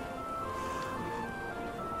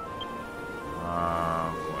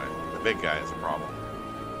 Boy, the big guy is a problem.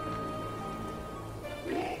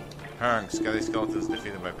 Skelly skeletons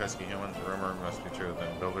defeated by pesky humans. Rumor must be true.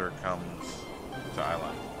 Then Builder comes to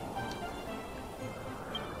island.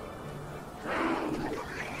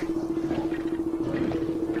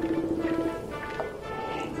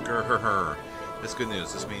 Grr. That's good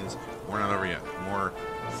news. This means we're not over yet. More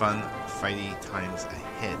fun, fighty times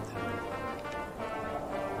ahead.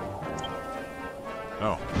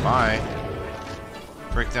 Oh, bye.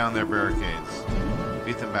 Break down their barricades.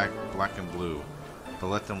 Beat them back black and blue. But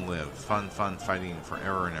let them live. Fun fighting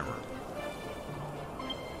forever and ever.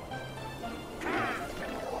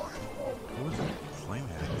 Who is it?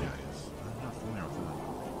 Flamehead guys. I'm not familiar with them.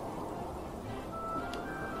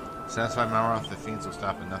 Satisfy Malroth, the fiends will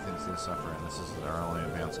stop and nothing to see the suffer, and this is our only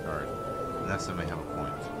advanced guard. And that's may have a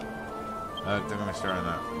point. They're going to start on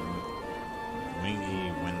that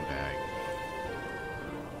wingy windbag.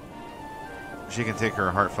 She can take her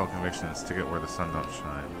heartfelt conviction and stick it where the sun don't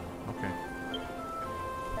shine. Okay.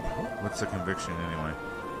 What's the conviction anyway?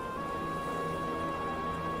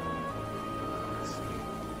 Let's see.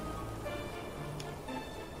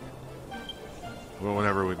 Well,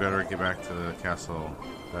 whatever, we better get back to the castle.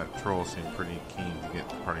 That troll seemed pretty keen to get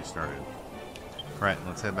the party started. Right,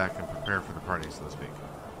 let's head back and prepare for the party, so to speak.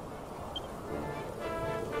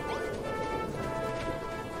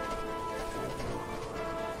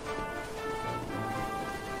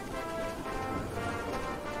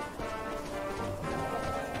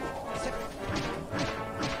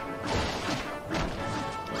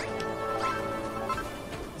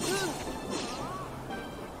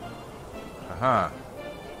 Aha.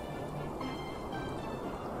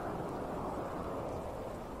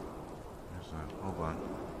 There's a, hold on.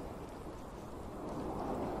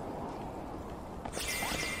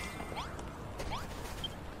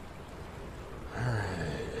 Alright.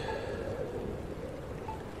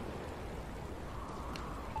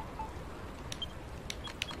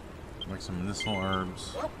 Like some medicinal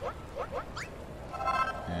herbs.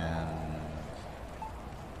 And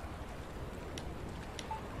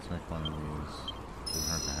let's make one of these. Doesn't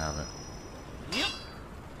hurt to have it. Yep.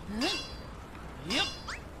 Yep.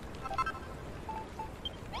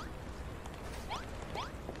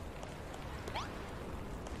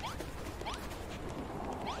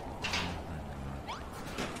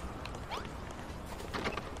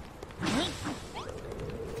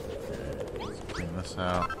 Let's clean this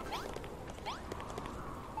out.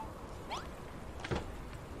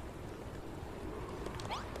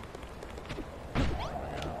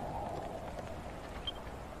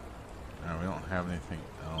 We don't have anything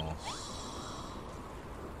else.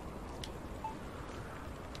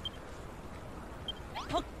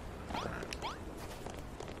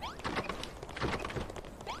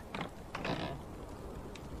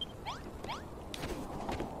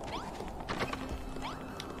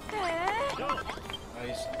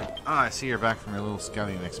 I see you're back from your little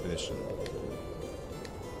scouting expedition.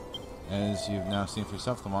 As you've now seen for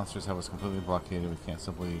yourself, the monsters have us completely blockaded. We can't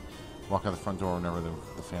simply walk out the front door whenever the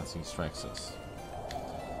fancy strikes us.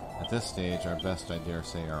 At this stage, our best, I dare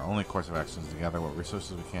say, our only course of action is to gather what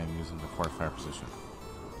resources we can use them to fortify our position.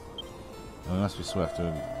 And we must be swift.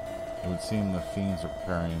 It would seem the fiends are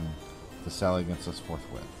preparing to sally against us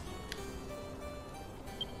forthwith.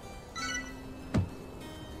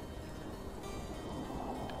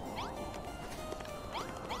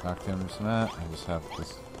 Back to Emerson that. I just have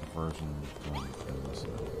this version going through this.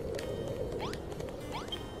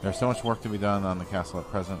 There's so much work to be done on the castle at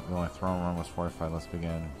present. The only throne room was fortified. Let's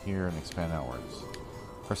begin here and expand outwards.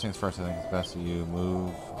 First things first, I think it's best that you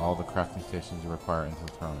move all the crafting stations you require into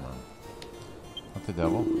the throne room. What the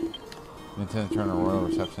devil? You intend to turn a royal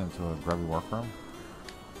reception into a grubby workroom?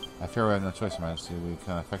 I fear we have no choice, Your Majesty. We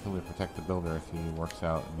can effectively protect the builder if he works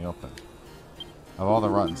out in the open. Of all the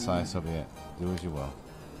rotten size, so be it. Do as you will.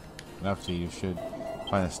 Enough to you should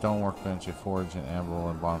find a stone workbench, a forge, an anvil,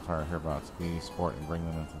 and bonfire hereabouts. Be sport and bring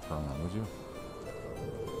them into the throne room, would you?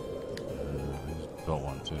 I just built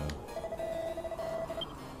one too.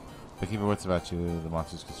 But keep your wits about you, the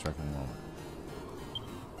monsters could strike any moment.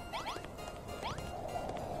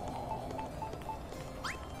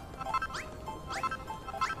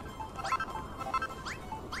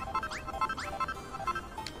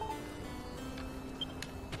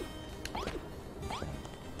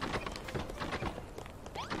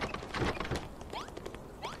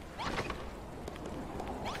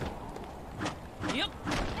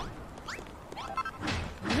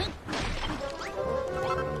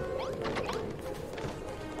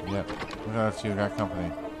 Look how that's you got company.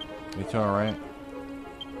 You two alright?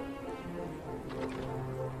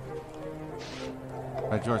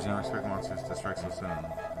 By George, never expect monsters to strike so soon.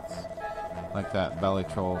 It's like that belly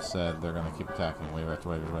troll said, they're gonna keep attacking. Wave after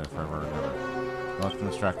wave, forever and ever. Don't let them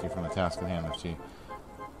distract you from the task at hand, Ichi.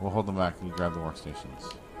 We'll hold them back and you grab the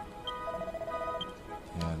workstations.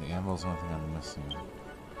 Yeah, the anvil's the one thing I'm missing.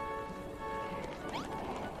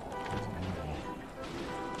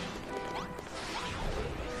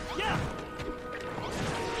 Yeah.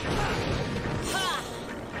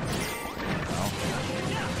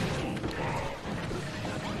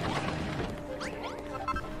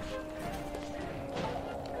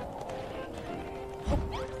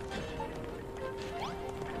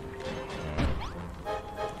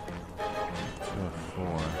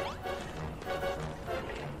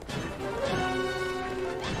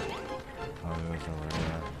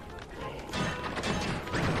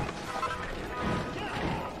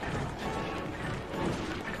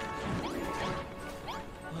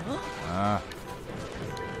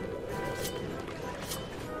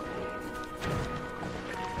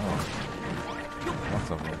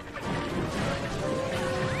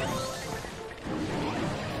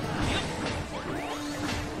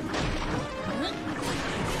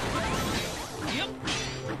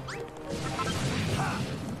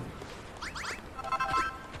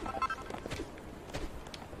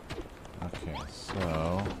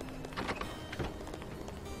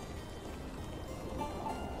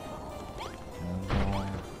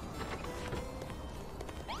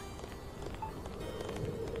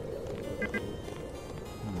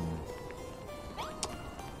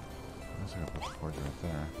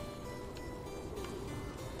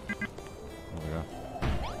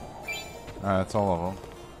 Alright, that's all of them.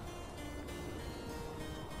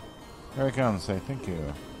 Here we come, say thank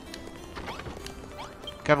you.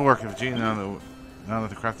 Capital work, Vegeta. Now that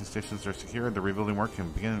the crafting stations are secured, the rebuilding work can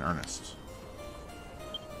begin in earnest.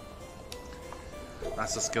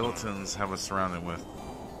 As the skeletons have us surrounded with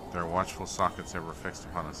their watchful sockets ever fixed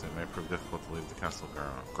upon us, it may prove difficult to leave the castle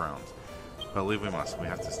grounds. But leave we must. We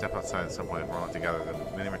have to step outside at some point if we're not to gather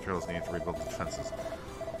the many materials needed to rebuild the defenses.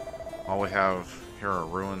 All we have here are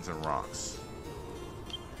ruins and rocks.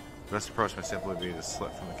 The best approach may simply be to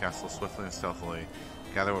slip from the castle swiftly and stealthily,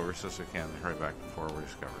 gather what resources we can, and hurry back before we're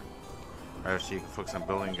discovered. Either so you can focus on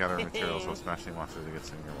building and gathering materials while smashing monsters that gets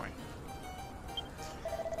in your way.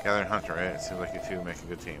 Gather and hunt, right? It seems like you two make a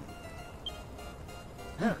good team.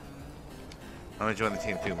 Let me join the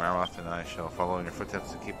team too. Marmoth and I shall follow in your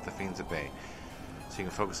footsteps to keep the fiends at bay, so you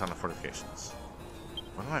can focus on the fortifications.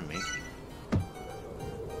 What am I making?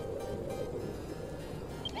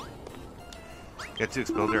 Get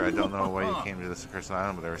to Builder, I don't know why you came to this accursed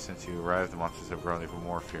island, but ever since you arrived, the monsters have grown even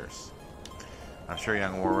more fierce. I'm sure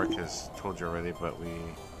young Warwick has told you already, but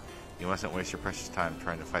you mustn't waste your precious time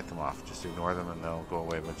trying to fight them off. Just ignore them and they'll go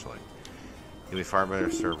away eventually. You'll be far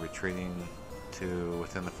better served retreating to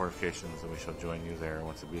within the fortifications, and we shall join you there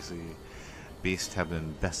once the beasts have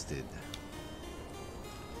been bested.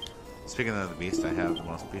 Speaking of the beast, I have the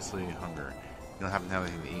most beastly hunger. You don't happen to have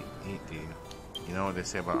anything to eat, do you? You know what they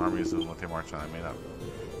say about armies and what they march on. I may not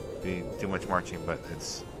be too much marching, but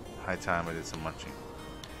it's high time I did some munching.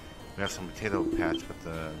 We have some potato patch, but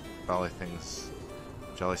the belly thing's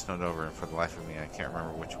jelly snowed over, and for the life of me, I can't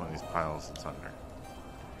remember which one of these piles it's under.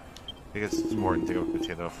 I think it's important to dig up a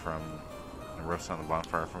potato from and roast on the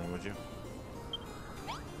bonfire for me, would you?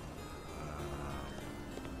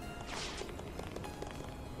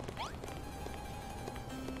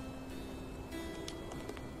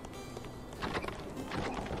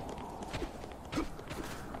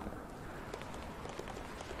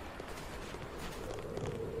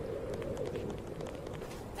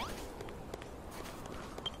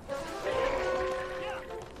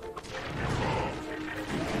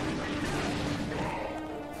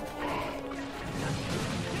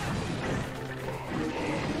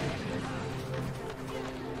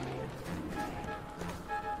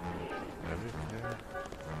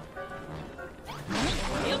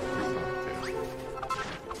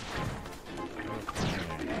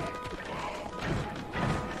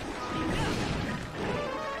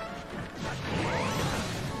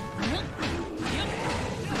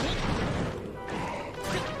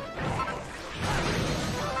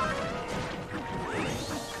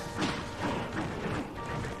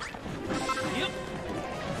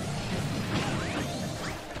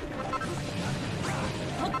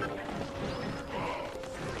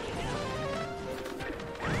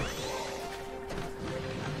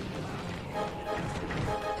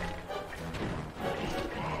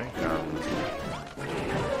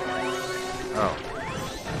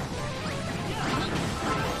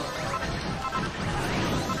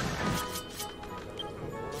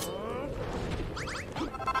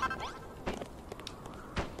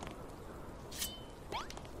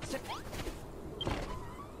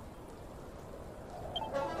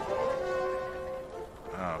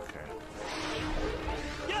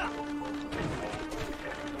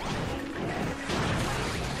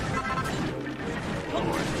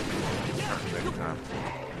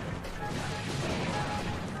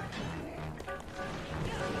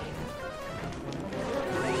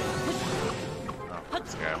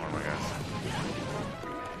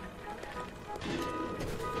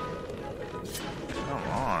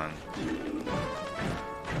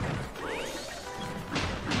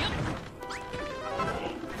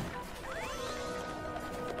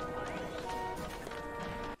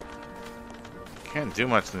 didn't do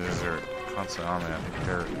much in the desert. Constantly on me. I think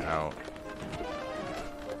they're out.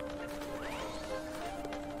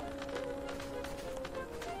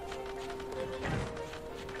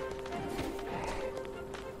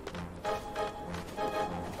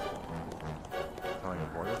 Calling a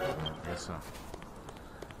border? I guess so.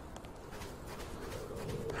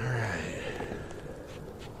 Alright.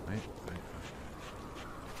 Wait.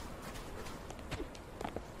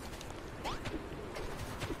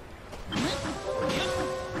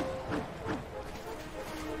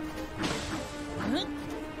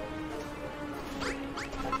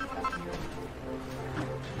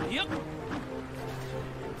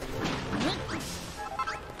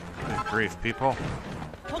 Good grief, people.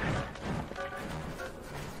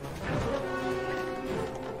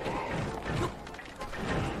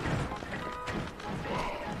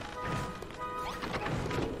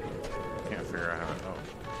 Can't figure out how to...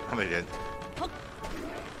 Oh, they did. Come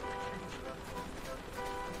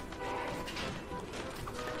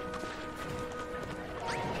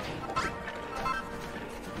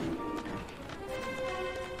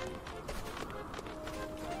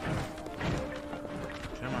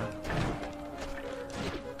on.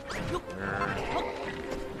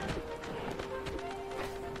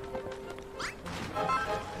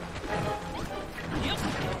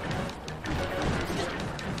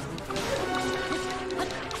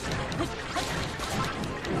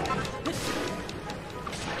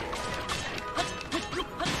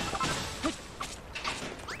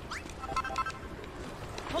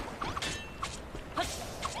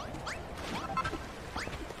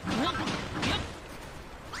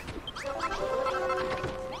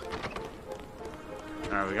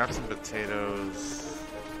 Alright, we got some potatoes,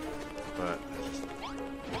 but just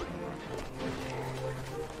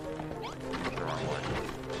the wrong way.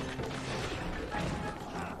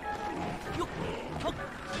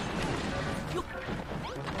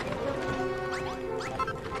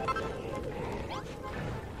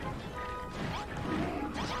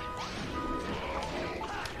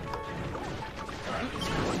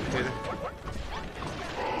 Potato.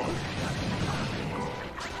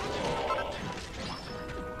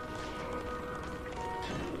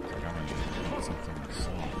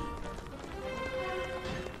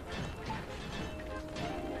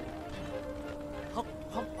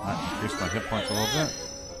 Increase my hit points a little bit.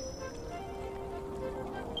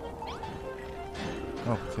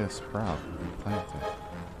 Oh, potato sprout. Planted.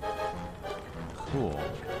 Cool.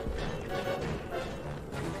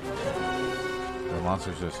 The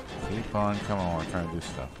monsters just keep on coming while we're trying to do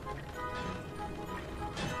stuff.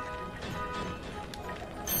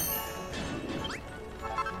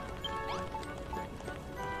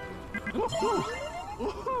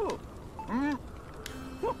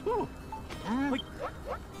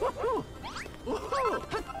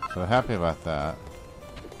 So happy about that.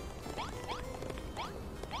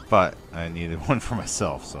 But I needed one for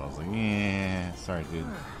myself, so I was like, yeah, sorry dude.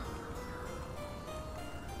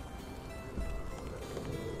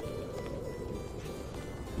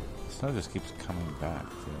 Snow just keeps coming back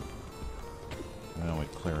too. And then we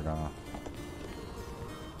clear it off.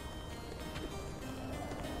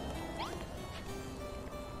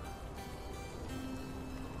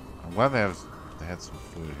 I'm glad they had some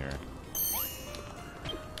food here.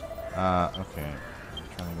 Okay. I'm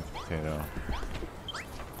trying to get the potato.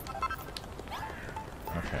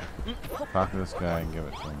 Okay. Talk to this guy and give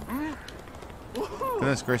it to him.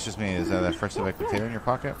 Goodness gracious me, is that fresh baked potato in your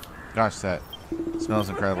pocket? Gosh, that smells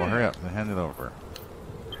incredible. Hurry up and hand it over.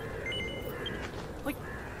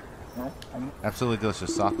 Absolutely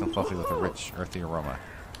delicious, soft and fluffy with a rich, earthy aroma.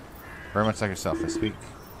 Very much like yourself. I speak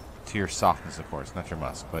to your softness, of course, not your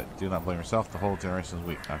musk. But do not blame yourself. The whole generation is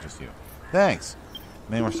weak, not just you. Thanks!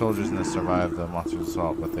 Many more soldiers in this survived the monster's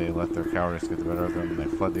assault, but they let their cowardice get the better of them, and they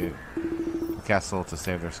fled the castle to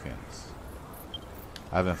save their skins.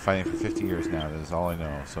 I've been fighting for 50 years now. That is all I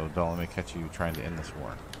know, so don't let me catch you trying to end this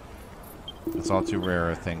war. It's all too rare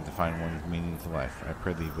a thing to find one's meaning to life. I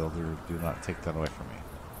pray thee, builder, do not take that away from me.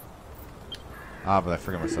 Ah, but I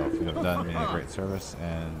forget myself. You have done me a great service,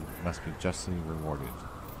 and must be justly rewarded.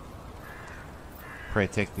 Pray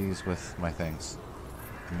take these with my thanks,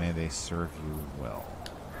 and may they serve you well.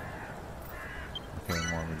 Okay,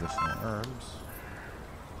 more medicinal herbs.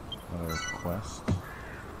 Another quest.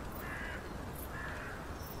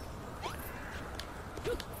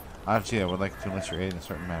 Gee, I would like to enlist your aid in a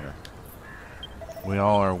certain matter. We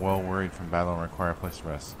all are well worried from battle and require a place to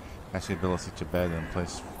rest. Actually, build us each a bed and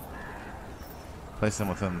place them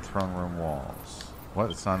within the throne room walls.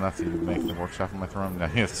 What? It's not enough that you make the workshop in my throne? Now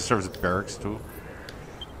you have to serve as barracks too?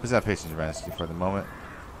 Who's that patient, Your Majesty, for the moment?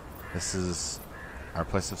 This is our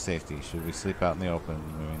place of safety. Should we sleep out in the open,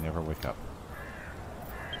 we may never wake up.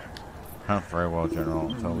 Very well, General.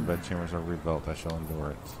 Until the bed chambers are rebuilt, I shall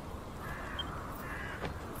endure it.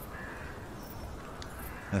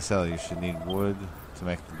 Necessarily, you should need wood to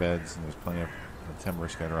make the beds, and there's plenty of timber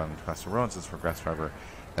scattered around the coastal roads for grass fiber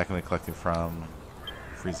that can be collected from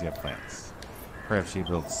freesia plants. Perhaps she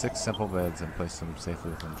built 6 simple beds and place them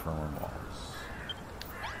safely within firm walls.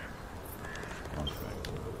 One thing.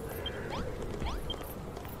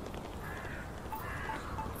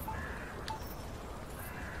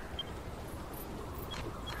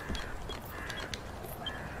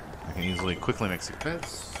 I can easily, quickly make 6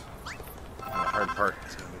 beds. And the hard part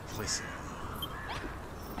is going to be placing them.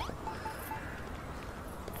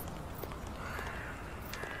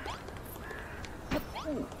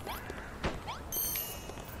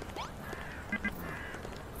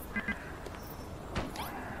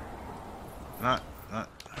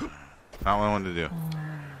 Not what I wanted to do.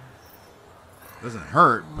 It doesn't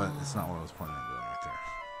hurt, but it's not what I was planning on doing right there.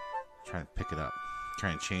 Trying to pick it up.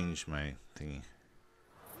 Trying to change my thingy.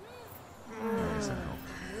 I guess that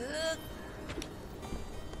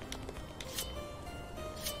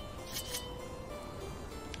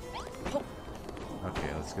helped. Okay,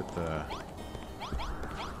 let's get the...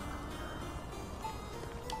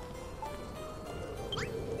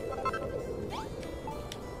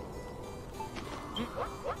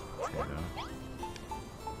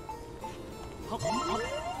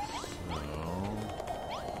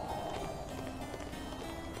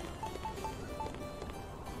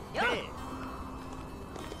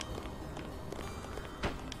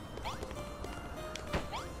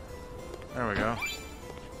 There we go.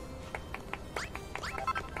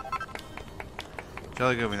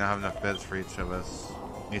 Jolly good, we now have enough beds for each of us.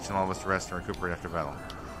 Each and all of us to rest and recuperate after battle.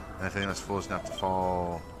 And if anyone is foolish enough to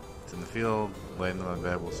fall in the field, lay them on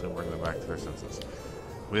bed, we'll soon bring them back to their senses.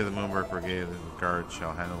 We of the Moonberg Brigade Guard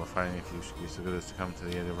shall handle the fighting if you should be so good as to come to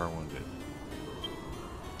the aid of our wounded.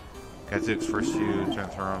 Gadzooks, first you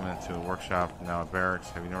transform him into a workshop, now a barracks.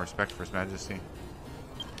 Have you no respect for His Majesty?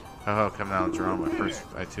 Ho ho, come now, Jerome. At first,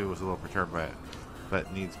 I too was a little perturbed by it,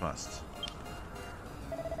 but needs must.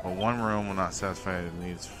 Well, one room will not satisfy the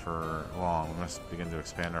needs for long. We must begin to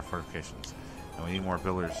expand our fortifications. And we need more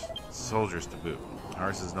builders, soldiers to boot.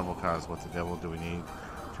 Ours is a noble cause. What the devil do we need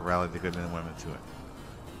to rally the good men and women to it?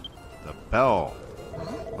 The bell!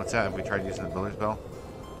 What's that? Have we tried using the builder's bell?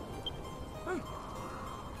 You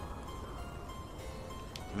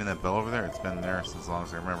mean that bell over there? It's been there since as long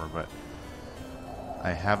as I remember, but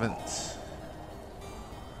I haven't...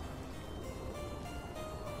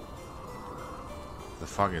 The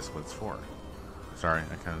fog is what it's for. Sorry,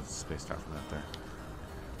 I kind of spaced out from that there.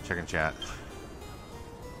 Checking chat.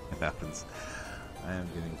 It happens. I am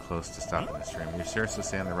getting close to stopping the stream. Are you seriously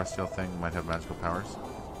saying the Rustiel thing might have magical powers?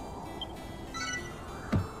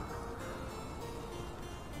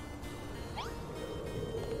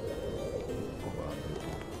 Hold on.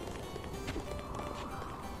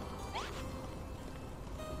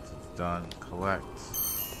 It's done. Collect.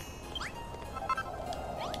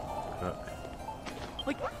 Cook.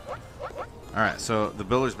 Alright, so the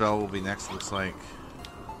builder's bell will be next, looks like.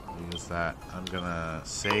 Use that. I'm gonna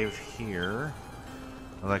save here.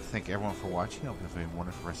 I'd like to thank everyone for watching. I hope you have a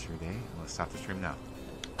wonderful rest of your day. Let's stop the stream now.